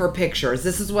all her pictures.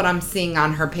 This is what I'm seeing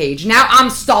on her page. Now I'm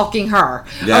stalking her.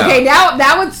 Yeah. Okay,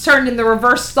 now it's turned in the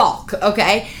reverse stalk.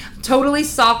 Okay. Totally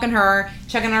stalking her,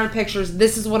 checking out her pictures.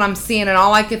 This is what I'm seeing, and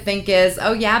all I could think is,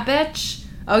 oh yeah, bitch?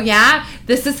 Oh yeah?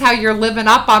 This is how you're living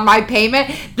up on my payment?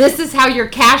 This is how you're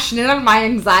cashing in on my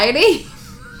anxiety?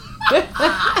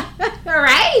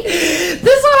 Right? This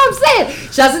is what I'm saying.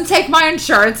 She doesn't take my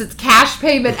insurance. It's cash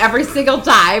payment every single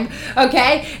time.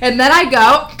 Okay? And then I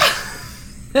go...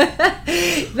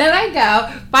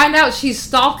 find out she's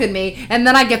stalking me, and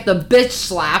then I get the bitch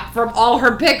slap from all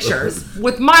her pictures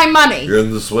with my money. You're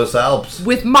in the Swiss Alps.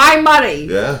 With my money.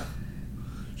 Yeah.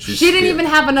 She didn't even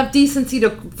have enough decency to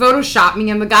Photoshop me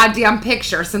in the goddamn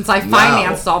picture since I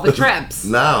financed all the trips.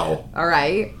 Now. All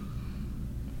right.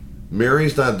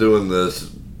 Mary's not doing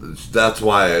this. That's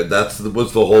why. That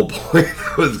was the whole point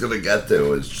I was going to get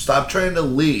to, is stop trying to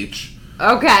leech.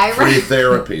 Okay. Free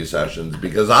therapy sessions,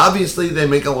 because obviously they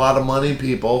make a lot of money,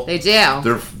 people. They do.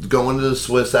 They're going to the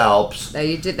Swiss Alps.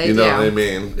 They do. You know what I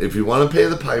mean? If you want to pay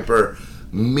the piper,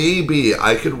 maybe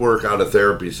I could work out a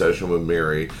therapy session with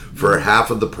Mary for half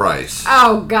of the price.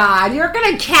 Oh, God. You're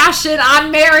going to cash in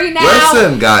on Mary now?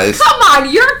 Listen, guys. Come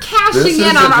on. You're cashing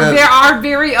in on our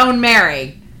very own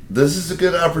Mary. This is a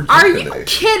good opportunity. Are you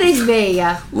kidding me?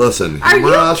 Listen. Are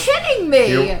you kidding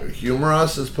me? Humor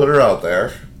Us has put her out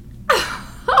there.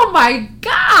 Oh my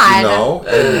God!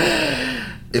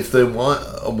 If they want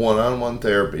a one-on-one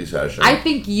therapy session, I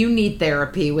think you need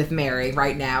therapy with Mary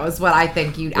right now. Is what I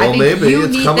think you. Well, I think maybe you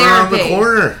it's need coming therapy. around the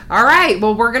corner. All right.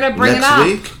 Well, we're gonna bring it up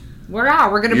next week. We're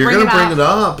gonna You're bring gonna bring it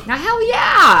up. Now, hell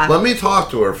yeah! Let me talk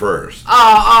to her first.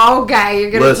 Oh, okay.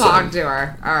 You're gonna talk to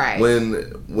her. All right.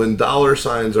 When dollar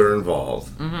signs are involved,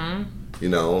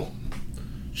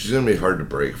 she's gonna be hard to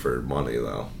break for money,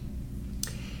 though.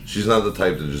 She's not the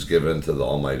type to just give in to the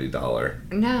almighty dollar.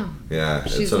 No. Yeah,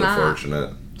 it's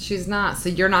unfortunate. She's not. So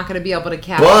you're not going to be able to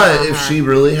catch But if she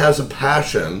really has a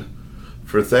passion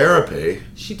for therapy...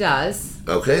 She does.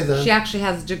 Okay, then. She actually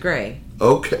has a degree.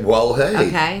 Okay, well, hey.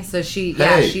 Okay, so she's...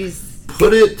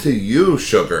 Put it to you,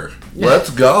 sugar. Let's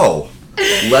go.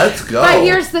 Let's go. But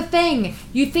here's the thing.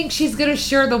 You think she's going to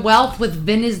share the wealth with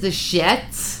Vin is the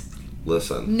shit?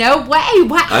 Listen. No way.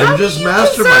 I've just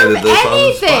masterminded this on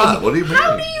the spot. What do you mean?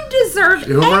 How do you deserve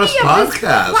Humorous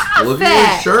podcast. Look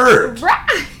at your shirt.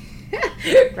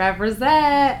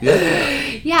 Represent. Yeah.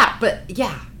 Yeah, but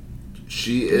yeah.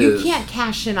 She is. You can't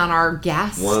cash in on our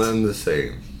guest. One and the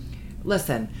same.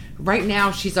 Listen, right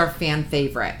now she's our fan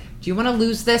favorite. Do you want to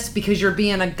lose this because you're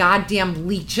being a goddamn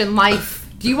leech in life?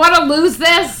 Do you want to lose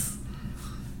this?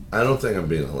 I don't think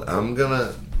I'm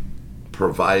gonna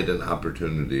provide an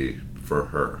opportunity for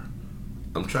her.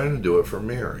 I'm trying to do it for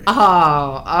Mary.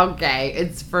 Oh, okay.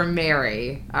 It's for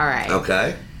Mary. All right.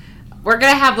 Okay. We're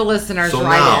going to have the listeners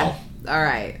write in. All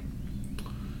right.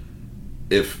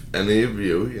 If any of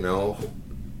you,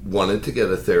 wanted to get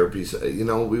a therapy,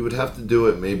 we would have to do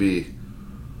it maybe,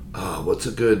 what's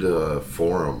a good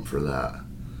forum for that?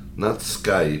 Not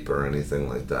Skype or anything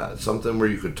like that. Something where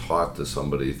you could talk to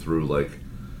somebody through,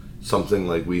 something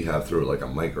like we have through like a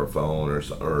microphone or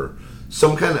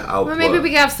some kind of output. Well, maybe we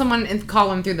could have someone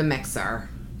call in through the mixer.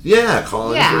 Yeah,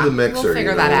 call in through the mixer. We'll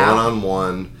figure that out.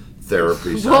 One-on-one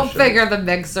therapy session. We'll figure the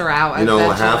mixer out. You know,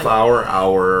 a half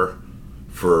hour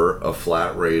for a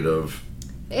flat rate of...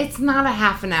 It's not a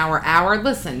half an hour.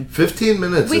 Listen. 15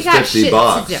 minutes is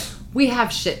 $50. To do. We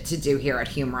have shit to do here at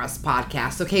Humorous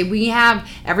Podcast, okay?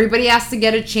 Everybody has to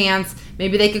get a chance.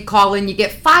 Maybe they could call in. You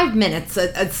get 5 minutes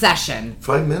a session.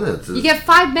 5 minutes? You get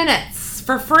 5 minutes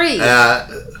for free. At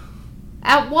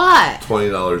what?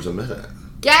 $20 a minute.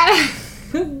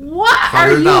 What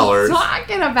are you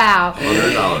talking about?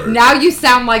 $100. Now you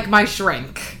sound like my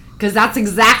shrink. Because that's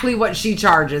exactly what she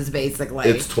charges, basically.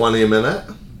 It's $20 a minute?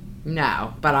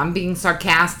 No, but I'm being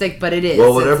sarcastic, but it is.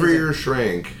 Well, whatever your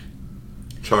shrink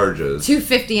charges.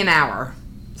 $2.50 an hour.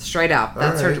 Straight up.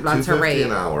 That's her rate. $2.50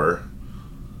 an hour.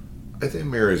 I think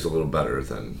Mary's a little better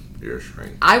than your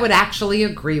shrink. I would actually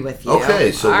agree with you.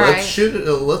 Okay, so let's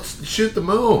shoot the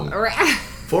moon.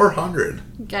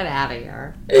 400. Get out of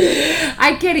here.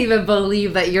 I can't even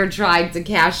believe that you're trying to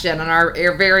cash in on our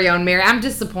very own Mary. I'm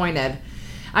disappointed.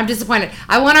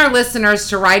 I want our listeners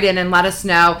to write in and let us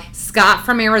know. Scott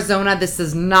from Arizona, this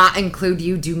does not include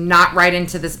you. Do not write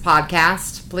into this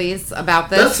podcast, please, about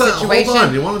this situation. Hold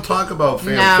on. You want to talk about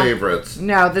fan favorites?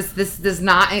 No, this does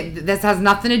not. This has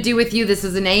nothing to do with you. This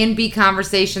is an A and B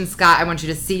conversation, Scott. I want you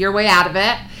to see your way out of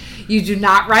it. You do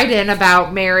not write in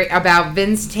about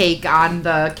Vin's take on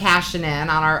the cashing in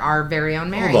on our very own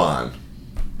Mary.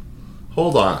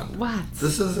 Hold on. What?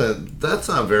 That's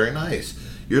not very nice.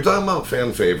 You're talking about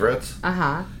fan favorites?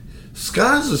 Uh-huh.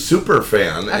 Scott is a super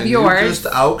fan, and yours. You just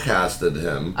outcasted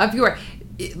him.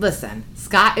 Listen,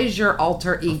 Scott is your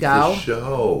alter ego. Of the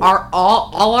show.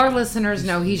 All our listeners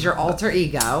know he's your alter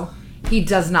ego. He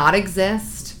does not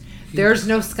exist. There's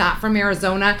no Scott from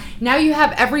Arizona. Now you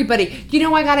have everybody. You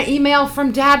know, I got an email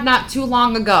from Dad not too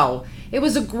long ago. It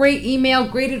was a great email,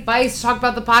 great advice, talk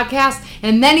about the podcast,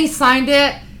 and then he signed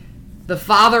it. The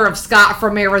father of Scott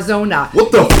from Arizona.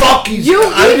 What the fuck? You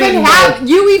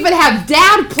even have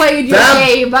Dad playing your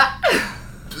game.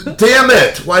 Damn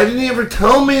it! Why didn't he ever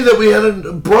tell me that we had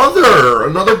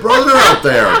another brother out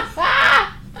there?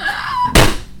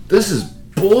 This is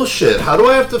bullshit. How do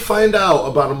I have to find out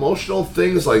about emotional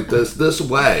things like this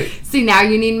way? See, now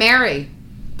you need Mary.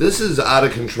 This is out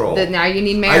of control. Now you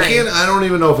need Mary. I don't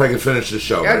even know if I can finish the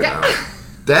show right now.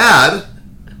 Dad.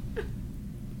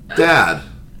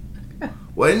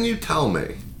 Why didn't you tell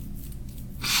me?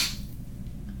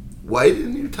 Why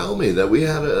didn't you tell me that we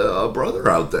had a brother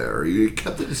out there? You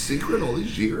kept it a secret all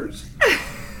these years?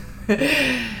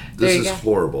 This is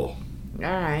horrible.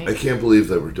 All right. I can't believe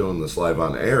that we're doing this live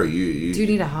on air. Do you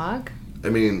need a hug? I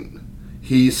mean,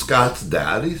 he's Scott's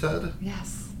dad, he said?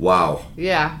 Yes. Wow.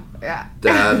 Yeah.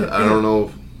 Dad, I don't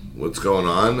know what's going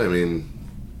on. I mean,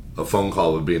 a phone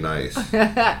call would be nice.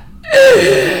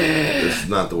 It's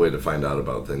not the way to find out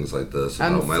about things like this.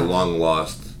 About my long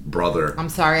lost brother. I'm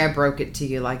sorry I broke it to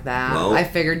you like that. Well, I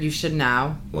figured you should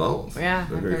know. Well, yeah,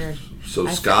 I figured. So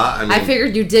Scott, I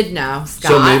figured you did know,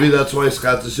 Scott. So maybe that's why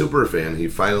Scott's a super fan. He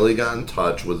finally got in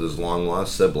touch with his long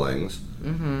lost siblings,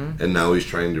 and now he's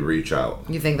trying to reach out.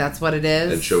 You think that's what it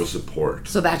is? And show support.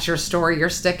 So that's your story you're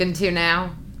sticking to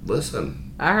now?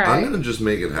 Listen. All right. I'm going to just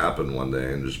make it happen one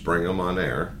day and just bring him on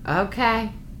air.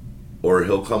 Okay. Or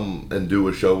he'll come and do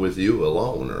a show with you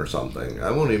alone or something. I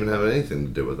won't even have anything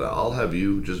to do with that. I'll have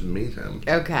you just meet him.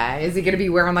 Okay. Is he going to be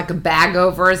wearing like a bag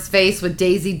over his face with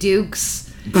Daisy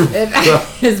Dukes?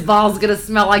 His ball's going to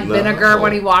smell like vinegar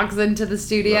when he walks into the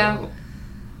studio? No.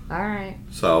 All right.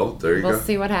 So, there you go. We'll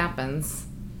see what happens.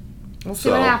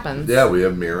 Yeah, we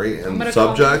have Mary and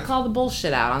subject. Call the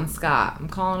bullshit out on Scott. I'm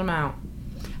calling him out.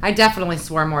 I definitely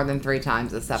swore more than 3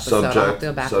 times this episode.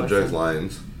 Subject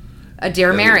lines.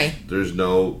 Dear Mary. There's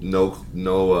no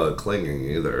clinging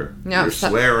either. No, you're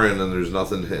swearing and there's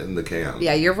nothing hitting the can.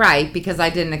 Yeah, you're right, because I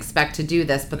didn't expect to do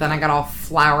this, but then I got all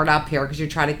flowered up here because you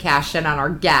tried to cash in on our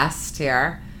guest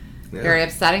here. Yeah. Very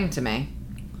upsetting to me.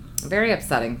 Very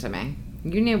upsetting to me.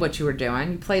 You knew what you were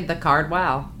doing. You played the card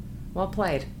well. Well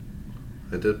played.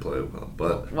 I did play it well,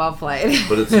 but... Well played.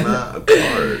 But it's not a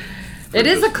card. It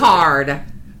is a card.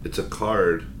 It's a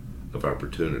card of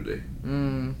opportunity.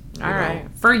 All right.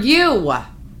 For you.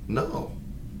 No.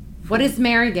 What is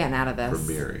Mary getting out of this?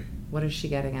 For Mary. What is she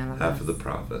getting out of this? Half of the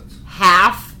profits.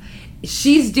 Half?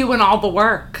 She's doing all the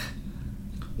work.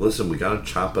 Listen, we got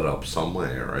to chop it up some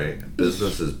way, all right?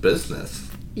 Business is business.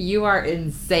 You are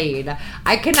insane.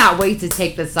 I cannot wait to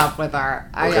take this up with her.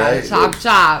 I gotta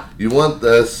chop. You want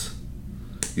this.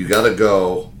 You got to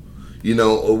go. You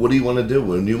know, what do you want to do?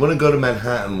 When you want to go to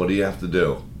Manhattan, what do you have to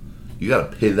do? You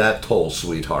gotta pay that toll,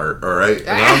 sweetheart, alright? And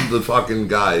I'm the fucking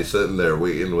guy sitting there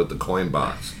waiting with the coin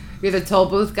box. You're the toll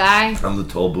booth guy? I'm the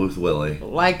toll booth Willie.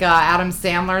 Like Adam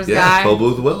Sandler's guy? Yeah, toll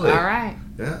booth Willie. Alright.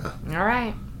 Yeah.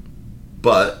 Alright.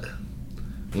 But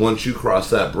once you cross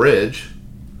that bridge,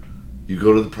 you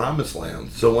go to the promised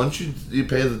land. So once you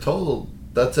pay the toll,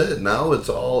 that's it. Now it's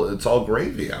all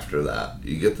gravy after that.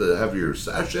 You get to have your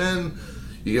session.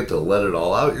 You get to let it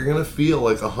all out. You're gonna feel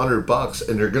like $100,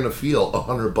 and you're gonna feel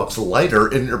 $100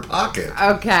 lighter in your pocket.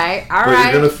 Okay, all but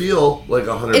right. You're gonna feel like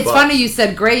 $100. It's funny you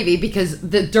said gravy because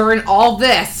during all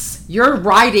this, you're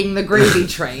riding the gravy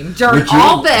train. During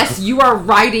all this, you are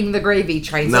riding the gravy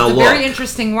train. So now it's a look, very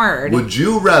interesting word. Would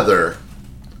you rather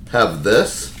have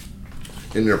this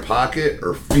in your pocket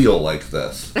or feel like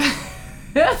this?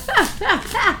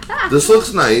 This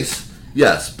looks nice,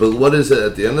 yes, but what is it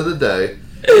at the end of the day?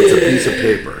 It's a piece of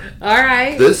paper. All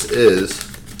right. This is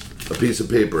a piece of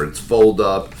paper. It's fold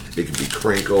up. It can be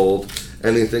crinkled.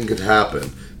 Anything could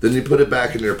happen. Then you put it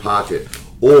back in your pocket.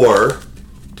 Or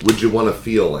would you want to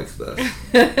feel like this?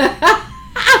 And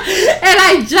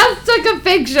I just took a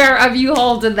picture of you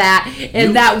holding that,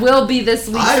 and that will be this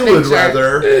week's picture. I would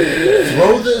rather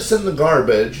throw this in the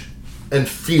garbage and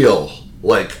feel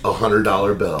like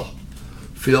 $100 bill.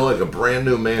 Feel like a brand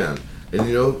new man. And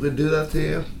you know who would do that to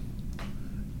you?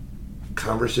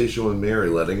 Conversation with Mary,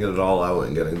 letting it all out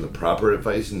and getting the proper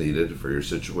advice needed for your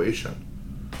situation.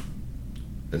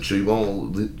 And she'll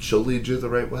lead you the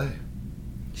right way.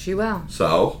 She will.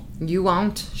 So You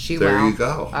won't. She will. there you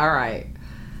go. All right.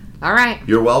 All right.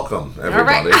 You're welcome,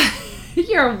 everybody. All right.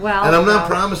 You're welcome. And I'm not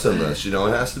promising this. You know,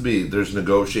 it has to be, there's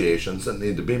negotiations that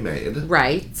need to be made.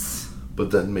 Right. But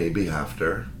then maybe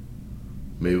after,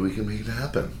 maybe we can make it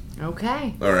happen.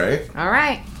 Okay. All right? All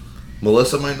right.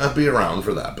 Melissa might not be around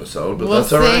for the episode, but We'll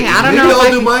that's all right. see. I don't Maybe know if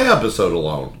I'll do my episode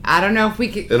alone. I don't know if we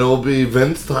could. And it'll be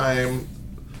Vince Time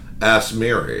Ask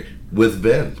Mary with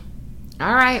Vin.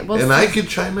 All right. We'll And see. I could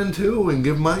chime in too and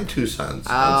give my 2 cents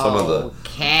on some of the...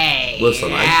 Okay.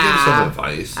 Listen, I can give some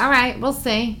advice. All right. We'll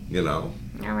see. You know?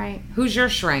 All right. Who's your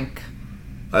shrink?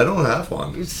 I don't have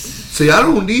one. See, I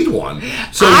don't need one.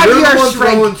 So I'm you're the your one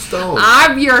shrink. throwing stones.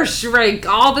 I'm your shrink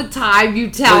all the time. You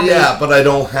tell me. Yeah, but I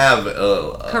don't have...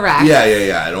 Correct.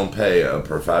 Yeah. I don't pay a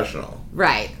professional.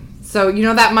 Right. So, you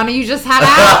know that money you just had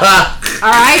out?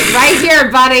 All right? Right here,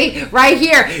 buddy. Right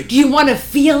here. Do you want to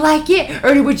feel like it,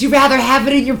 or would you rather have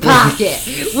it in your pocket?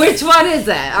 Which one is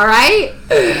it? All right?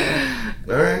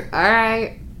 All right. All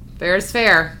right. Fair is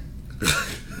fair.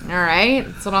 All right?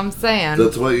 That's what I'm saying.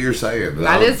 That's what you're saying.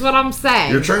 That is what I'm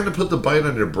saying. You're trying to put the bite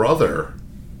on your brother.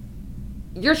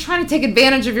 You're trying to take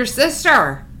advantage of your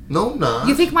sister. No, I'm not.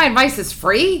 You think my advice is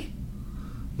free?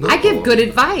 No. I give good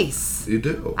advice. You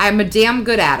do. I'm a damn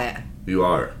good at it. You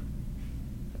are.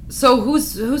 So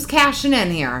who's cashing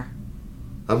in here?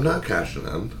 I'm not cashing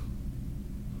in.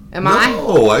 Am I?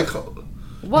 No,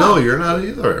 What? No, you're not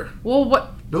either. Well,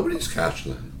 what? Nobody's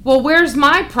cashing in. Well, where's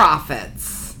my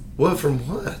profits? What from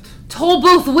what? Toll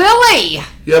Booth Willie.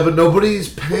 Yeah, but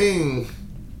nobody's paying.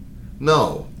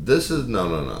 No, this is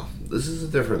no. This is a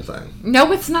different thing.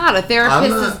 No, it's not. A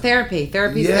therapist is therapy.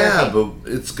 Therapy's Yeah, therapy.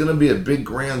 but it's gonna be a big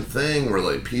grand thing where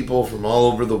like people from all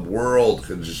over the world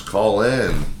could just call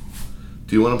in.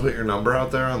 Do you want to put your number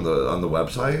out there on the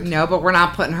website? No, but we're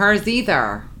not putting hers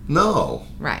either. No.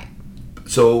 Right.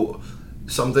 So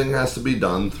something has to be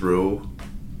done through.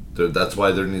 That's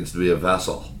why there needs to be a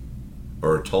vessel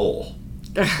or a toll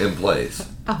in place.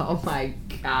 Oh my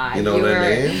God. You know what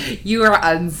I mean? You are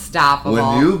unstoppable.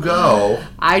 When you go,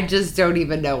 I just don't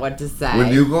even know what to say.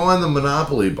 when you go on the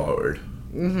Monopoly board,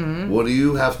 what do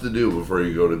you have to do before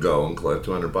you go and collect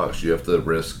 $200? You have to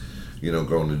risk,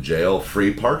 going to jail,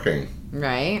 free parking.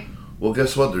 Right. Well,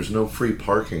 guess what? There's no free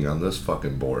parking on this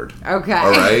fucking board. Okay.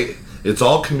 All right? It's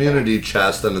all community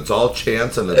chest, and it's all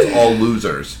chance, and it's all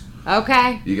losers.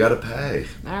 Okay. You got to pay.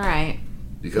 All right.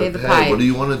 You got Pay to the pay. pipe. What do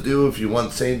you want to do if you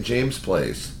want St. James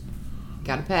Place?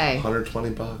 Gotta pay.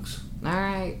 $120. All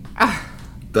right.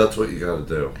 That's what you got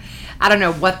to do. I don't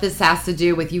know what this has to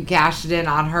do with you cashing in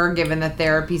on her giving the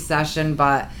therapy session,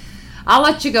 but I'll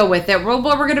let you go with it. We're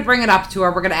going to bring it up to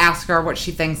her. We're going to ask her what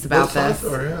she thinks about That's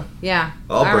this. fine, yeah. Yeah.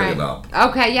 I'll All bring right. it up.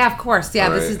 Okay, yeah, of course. Yeah,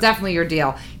 All this right. is definitely your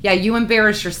deal. Yeah, you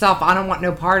embarrass yourself. I don't want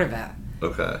no part of it.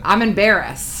 Okay. I'm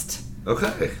embarrassed.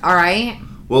 Okay. All right?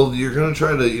 Well, you're going to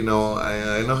try to, I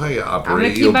know how you operate. I'm going to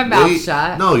keep You'll my mouth wait-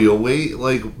 shut. No, you'll wait,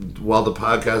 while the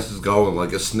podcast is going,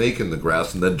 like a snake in the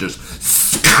grass, and then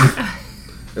just...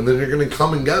 and then you're going to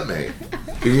come and get me.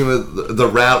 You're going to...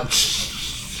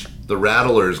 The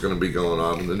rattler is going to be going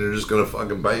on, and then you're just going to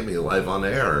fucking bite me live on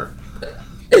air.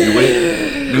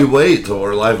 You wait till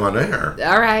we're live on air.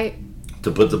 All right.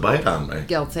 to put the bite on me.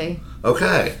 Guilty.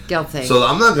 Okay. Guilty. So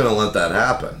I'm not going to let that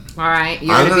happen. All right.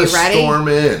 You're I'm going to be ready? storm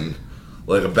in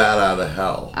like a bat out of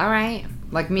hell. All right.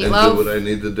 Like And meatloaf? do what I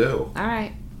need to do. All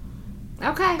right.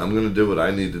 Okay. I'm going to do what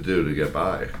I need to do to get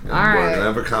by. And All we're right. going to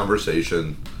have a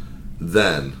conversation.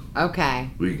 Then Okay.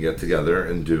 we can get together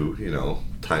and do,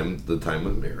 the time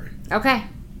with Mary. Okay.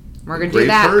 We're going to Great do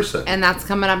that. person. And that's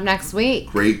coming up next week.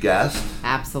 Great guest.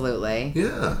 Absolutely.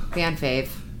 Yeah. Fan fave.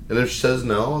 And if she says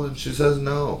no, then she says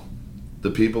no. The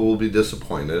people will be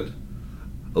disappointed.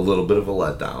 A little bit of a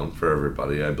letdown for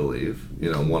everybody, I believe.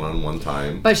 One-on-one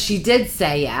time. But she did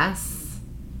say yes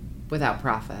without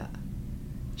profit.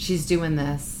 She's doing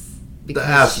this because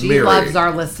Ask she Mary. loves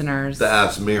our listeners. To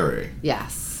ask Mary.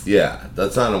 Yes. Yeah,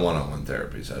 that's not a one-on-one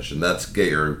therapy session. That's get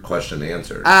your question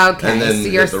answered. Okay, And then so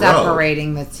you're hit the road.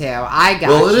 separating the two. I got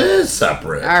Well, it you. is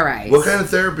separate. All right. What kind of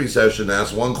therapy session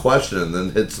asks one question and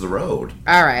then hits the road?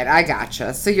 All right, I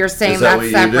gotcha. So you're saying Is that that's what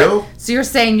you separate. do? So you're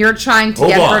saying you're trying to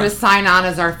Hold get her on. to sign on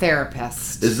as our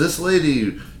therapist. Is this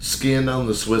lady skiing down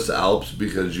the Swiss Alps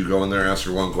because you go in there and ask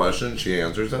her one question, she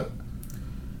answers it?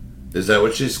 Is that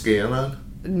what she's skiing on?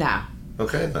 No.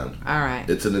 Okay, then. All right.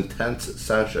 It's an intense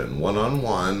session,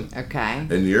 one-on-one, Okay.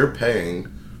 and you're paying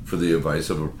for the advice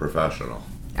of a professional.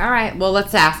 All right. Well,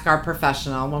 let's ask our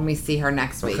professional when we see her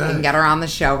next week Okay. and get her on the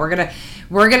show. We're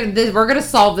gonna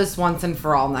solve this once and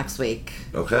for all next week.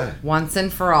 Okay. Once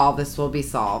and for all, this will be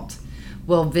solved.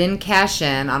 Will Vin cash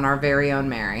in on our very own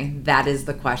Mary? That is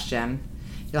the question.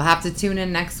 You'll have to tune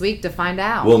in next week to find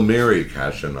out. Will Mary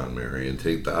cash in on Mary and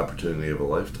take the opportunity of a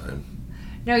lifetime?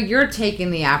 No, you're taking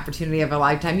the opportunity of a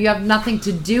lifetime. You have nothing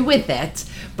to do with it,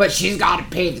 but she's got to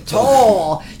pay the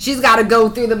toll. She's got to go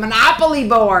through the Monopoly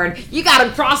board. You got to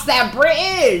cross that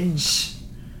bridge.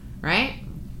 Right?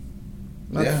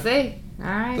 Let's see. All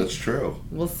right. That's true.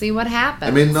 We'll see what happens.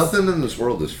 I mean, nothing in this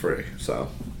world is free, so.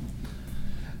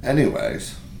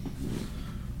 Anyways,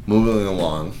 moving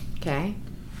along Okay.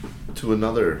 to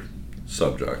another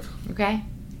subject. Okay.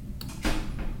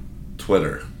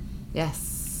 Twitter.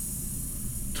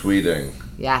 Yes. Tweeting.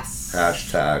 Yes.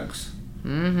 Hashtags.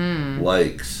 Mm-hmm.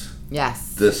 Likes.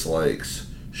 Yes. Dislikes.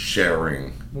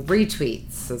 Sharing.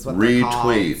 Retweets is what they're called.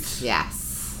 Retweets.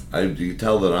 Yes. You can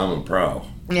tell that I'm a pro.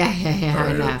 Yeah, I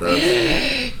Right, know.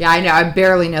 that's- Yeah, I know. I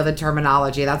barely know the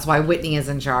terminology. That's why Whitney is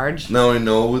in charge. Now I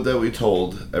know that we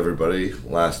told everybody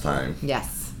last time,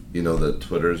 Yes. that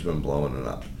Twitter's been blowing it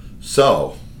up.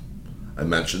 So, I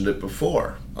mentioned it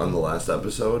before on the last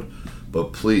episode,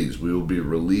 but please, we will be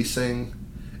releasing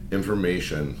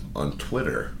information on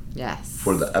Twitter Yes.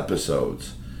 for the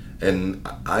episodes. And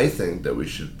I think that we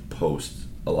should post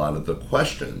a lot of the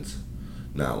questions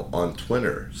now on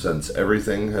Twitter, since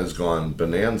everything has gone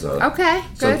bonanza. Okay,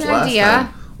 good since last idea. time.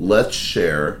 Let's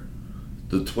share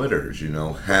the Twitters,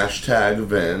 hashtag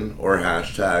Vin or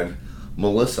hashtag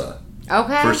Melissa.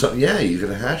 Okay. For some, yeah, you can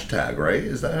hashtag, right?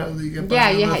 Is that how you get by Yeah,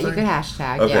 on you the you thing? could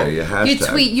hashtag. Okay, yeah. you You hashtag.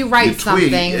 tweet, you write You tweet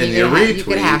something, and you retweet.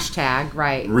 could hashtag,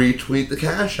 right? Retweet the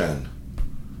cash-in.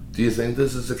 Do you think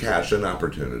this is a cash-in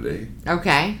opportunity?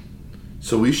 Okay.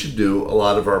 So we should do a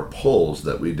lot of our polls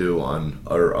that we do on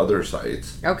our other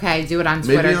sites. Okay, do it on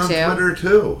Twitter Maybe on too. Twitter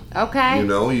too. Okay.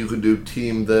 You could do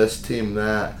team this, team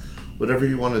that, whatever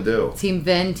you want to do. Team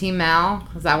Vin, Team Mel.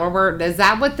 Is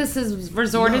that what this is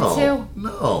resorted to?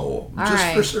 No, just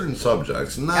right. for certain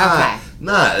subjects,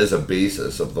 not as a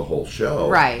basis of the whole show.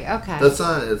 Right, okay. It's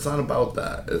not about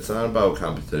that. It's not about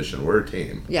competition. We're a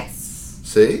team. Yes.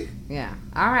 See? Yeah.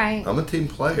 All right. I'm a team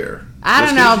player. I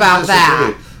don't Just know 'cause you about that.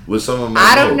 disagree with some of my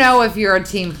I don't moves. know if you're a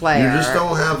team player. You just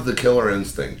don't have the killer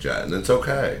instinct yet, and it's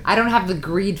okay. I don't have the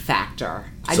greed factor.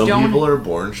 Some people are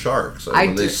born sharks, and I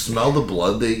when they do- smell the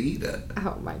blood, they eat it.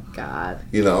 Oh my god.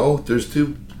 There's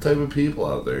two type of people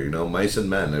out there. Mice and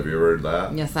men. Have you ever heard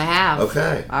that? Yes, I have.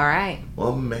 Okay. All right. Well,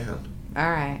 I'm a man. All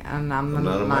right. I'm I'm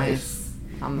not a mice.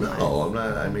 I'm a No, I'm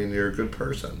not. I mean, you're a good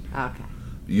person. mice. Okay.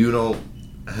 You don't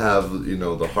have,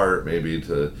 the heart maybe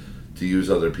to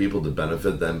use other people to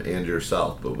benefit them and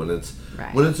yourself. But when it's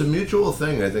Right. when it's a mutual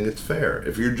thing, I think it's fair.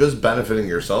 If you're just benefiting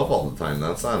yourself all the time,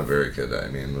 that's not a very good. I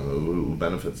mean, who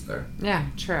benefits there? Yeah,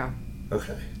 true.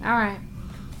 Okay, All right.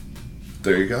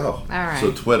 there you go. All right.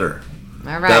 So Twitter,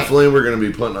 All right. definitely, we're going to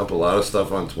be putting up a lot of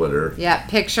stuff on Twitter. Yeah,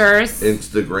 pictures.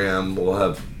 Instagram, we'll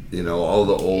have all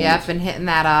the old Yep, and hitting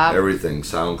that up. everything.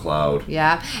 SoundCloud.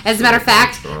 Yeah. As a matter of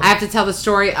fact, Strong. I have to tell the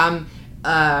story.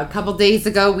 A couple days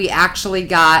ago, we actually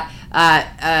got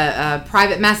a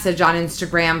private message on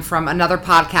Instagram from another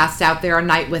podcast out there, A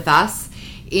Night With Us.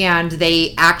 And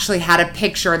they actually had a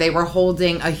picture. They were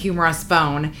holding a humorous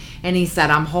phone. And he said,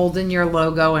 I'm holding your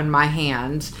logo in my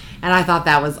hand. And I thought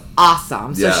that was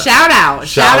awesome. So Yeah. shout out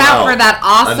for that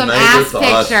awesome ass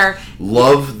picture.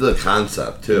 Love the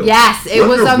concept too. Yes, it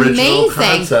was amazing.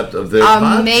 Concept of their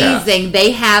amazing. podcast.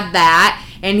 They had that,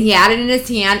 and he had it in his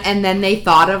hand, and then they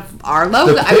thought of our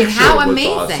logo. The I mean, how picture was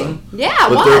amazing! awesome. Yeah, it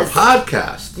but was. their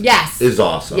podcast, yes, is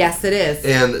awesome. Yes, it is.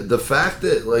 And the fact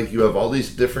that like you have all these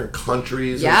different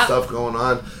countries Yep. and stuff going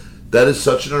on, that is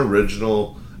such an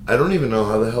original. I don't even know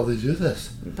how the hell they do this.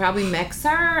 Probably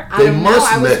Mixer. I They don't know.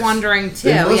 must I was mix. wondering too.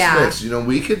 They must Yeah. mix. You know,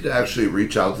 we could actually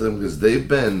reach out to them because they've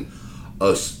been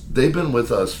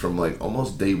with us from like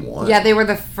almost day one. Yeah, they were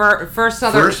the first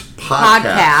podcast,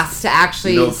 podcast to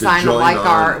actually sign join like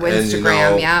our on,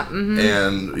 Instagram. and, Yeah. Mm-hmm.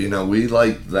 And we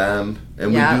like them,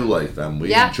 and Yep. we do like them. We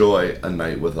Yep. enjoy a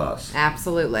night with us.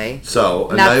 Absolutely. So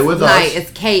a That's night with night. us.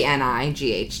 It's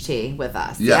KNIGHT with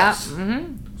us. Yes. Yep. Mm-hmm.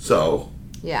 So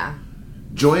Yeah.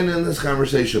 join in this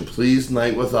conversation, please.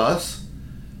 Night with us,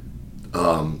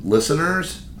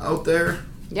 listeners out there.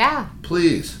 Yeah.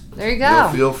 Please. There you go.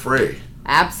 Feel free.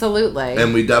 Absolutely.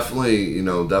 And we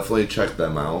definitely check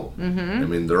them out. Mm-hmm. I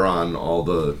mean, they're on all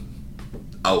the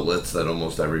outlets that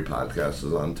almost every podcast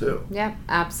is on too. Yep,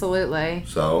 absolutely.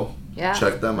 So, yeah,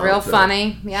 check them out. Real too.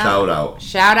 funny. Yeah. Shout out.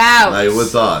 Shout out. Night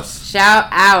with us. Shout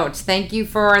out. Thank you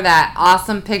for that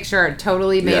awesome picture. It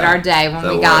totally made our day when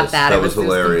we got that. That it was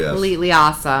hilarious. Completely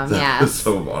awesome. That yes. was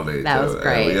so funny. That was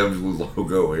great. We have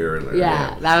logo here and there.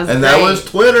 Yeah, that was and great. that was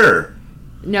Twitter.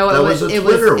 No, that was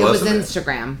Twitter, it was wasn't it?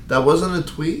 Instagram. That wasn't a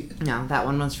tweet? No, that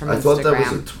one was from Instagram. I thought that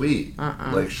was a tweet.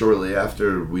 Uh-uh. Like shortly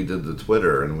after we did the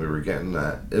Twitter and we were getting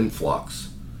that influx.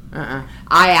 I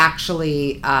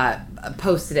actually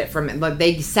posted it from like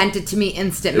they sent it to me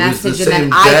instant It was the message and then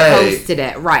same I day posted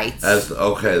it right.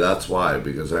 Okay, that's why,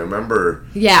 because I remember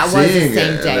yeah, it was the seeing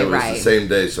same it, day, and it was right? the same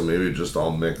day, so maybe it just all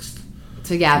mixed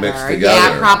together. together.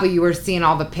 Yeah, probably you were seeing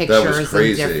all the pictures and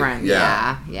crazy. different.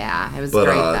 Yeah. Yeah, it was But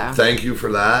great though. thank you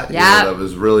for that. Yeah, that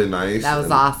was really nice. That was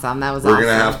and awesome. That was we're awesome.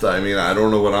 gonna have to. I mean, I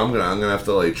don't know what I'm gonna have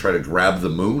to like try to grab the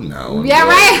moon now. And Yeah, go,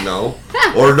 right. You know,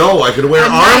 or no, I could wear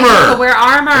I'm armor. could wear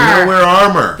armor. I'm gonna wear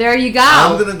armor. There you go.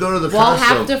 I'm gonna go to the We'll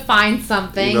costume. have to find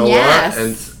something. You know yes.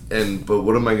 what? But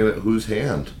what am I gonna? Whose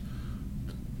hand?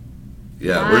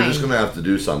 Yeah, Mine. we're just gonna have to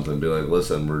do something. Be like,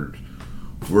 listen,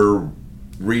 we're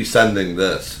resending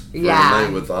this for Yeah. a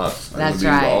night with us. I'm That's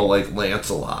gonna be right. all like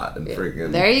Lancelot and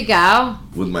freaking There you go.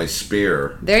 with my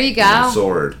spear. There you go. And my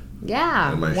sword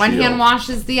Yeah. And my One shield. hand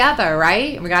washes the other,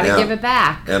 right? We got to Yeah. give it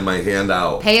back. and my hand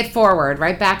out. Pay it forward,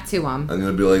 right back to them. I'm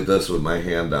gonna be like this with my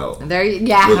hand out. There you,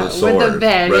 yeah, With a sword, the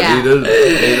bid, ready yeah. to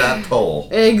pay that toll.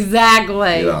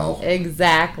 Exactly. You know.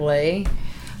 Exactly.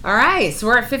 All right, so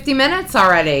we're at 50 minutes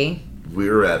already.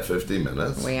 We're at 50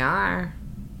 minutes. We are.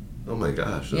 Oh my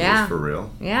gosh, is Yeah. this for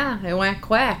real? Yeah, it went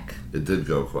quick. It did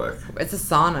go quick. It's a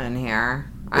sauna in here.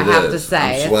 I It have is. to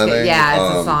say. I'm sweating. It's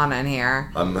a sauna in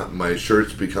here. My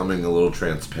shirt's becoming a little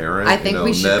transparent. I think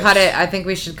we should nips. cut it. I think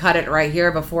we should cut it right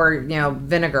here before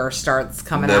vinegar starts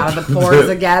coming Nip. out of the pores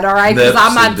again. All right, because Nips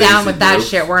I'm not and down Daisy with that Dukes.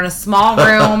 shit. We're in a small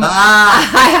room.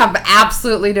 I have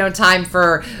absolutely no time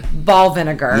for ball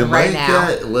vinegar You right might now.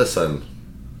 listen.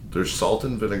 There's salt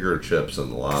and vinegar chips in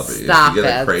the lobby. Stop if you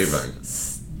get it. a craving.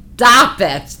 Stop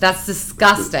it. That's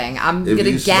disgusting. I'm If gonna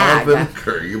you gag. smell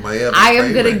vinegar, you might have a I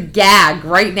am craving. gonna gag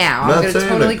right now. I'm I'm not gonna saying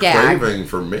totally a gag. craving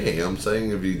for me. I'm saying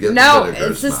if you get No, the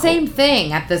vinegar it's the smell. same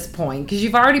thing at this point because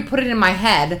you've already put it in my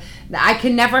head. that I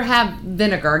can never have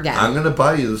vinegar again. I'm gonna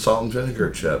buy you the salt and vinegar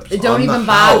chips. Don't on the even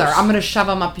bother. house. I'm going to shove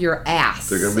them up your ass.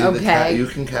 They're gonna be okay? you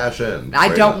can cash in. I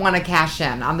right don't now. want to cash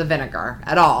in on the vinegar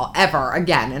at all, ever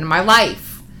again in my life.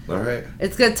 All right.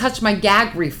 It's going to touch my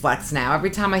gag reflex now every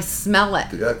time I smell it.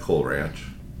 They got Cool Ranch.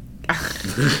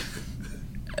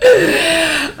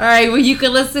 All right, well, you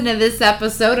can listen to this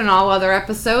episode and all other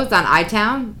episodes on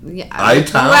iTown. Yeah.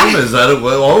 iTown? Is that a...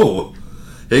 Oh.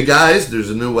 Hey, guys, there's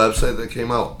a new website that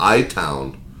came out.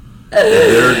 iTown. And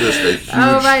they're just a huge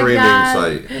Oh my streaming God.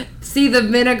 site. See, the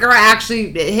vinegar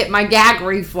actually hit my gag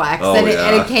reflex, Oh, and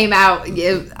yeah. it came out.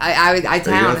 I gonna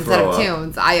town instead of throw up?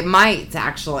 tunes. I might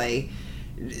actually.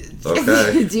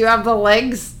 Okay. Do you have the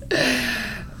links?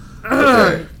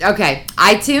 Okay. Okay.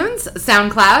 iTunes,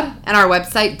 SoundCloud, and our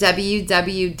website,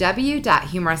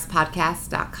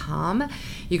 www.humourouspodcast.com.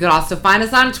 You can also find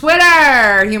us on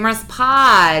Twitter, Humorous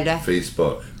Pod.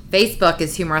 Facebook. Facebook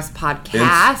is Humorous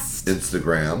Podcast.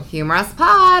 Instagram. Humorous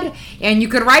Pod. And you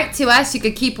could write to us. You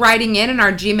could keep writing in, and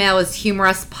our Gmail is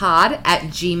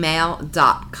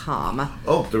humourouspod@gmail.com.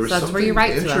 Oh, there was So that's something where you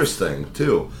write to us. interesting,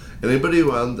 too. Anybody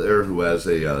out there who has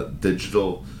a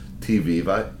digital TV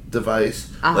device,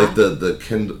 like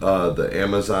the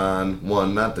Amazon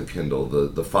one, not the Kindle,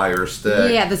 the Fire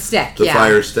Stick. Yeah, the stick, The yeah.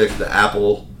 Fire Stick, the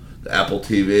Apple Apple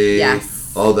TV,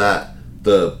 Yes. all that.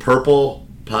 The purple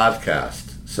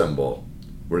podcast symbol.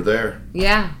 We're there.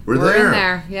 Yeah. We're in there.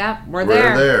 there. Yep. We're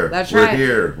We're there. That's We're right.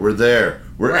 here. We're there.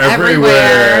 We're everywhere.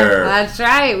 everywhere. That's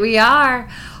right. We are.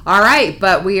 All right,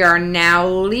 but we are now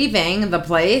leaving the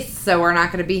place, so we're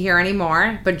not going to be here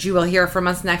anymore. But you will hear from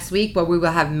us next week, where we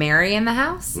will have Mary in the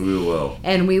house. We will.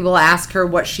 And we will ask her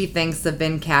what she thinks of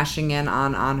Vin cashing in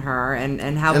on her and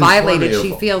how And violated plenty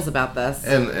she of- feels about this.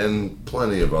 And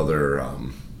plenty of other,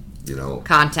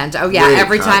 Content. Oh, yeah. Great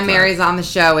Every time content. Mary's on the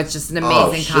show, it's just an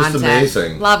amazing it's just content.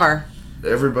 amazing. Love her.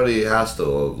 everybody has to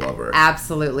love her.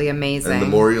 Absolutely amazing. And the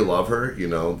more you love her,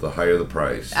 the higher the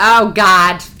price. Oh,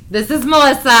 God. This is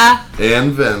Melissa.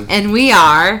 And Vin. And we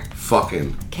are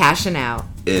Fucking cashing out.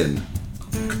 in.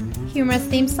 Humorous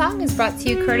theme song is brought to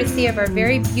you courtesy of our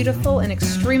very beautiful and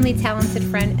extremely talented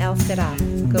friend El Sirah.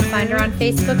 Go find her on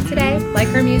Facebook today, like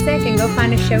her music, and go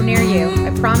find a show near you. I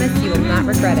promise you will not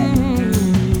regret it.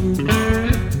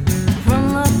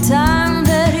 From the time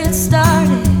that it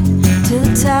started to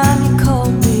the time you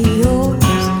called me yours,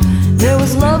 there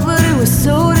was love, but it was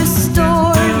so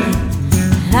distorted.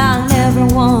 I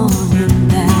never wanted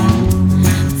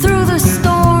that. Through the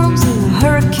storms and the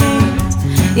hurricanes,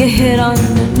 you hid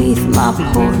underneath my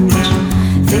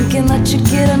porch, thinking that you'd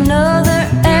get another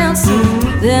answer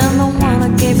than the one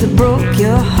I gave that broke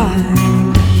your heart.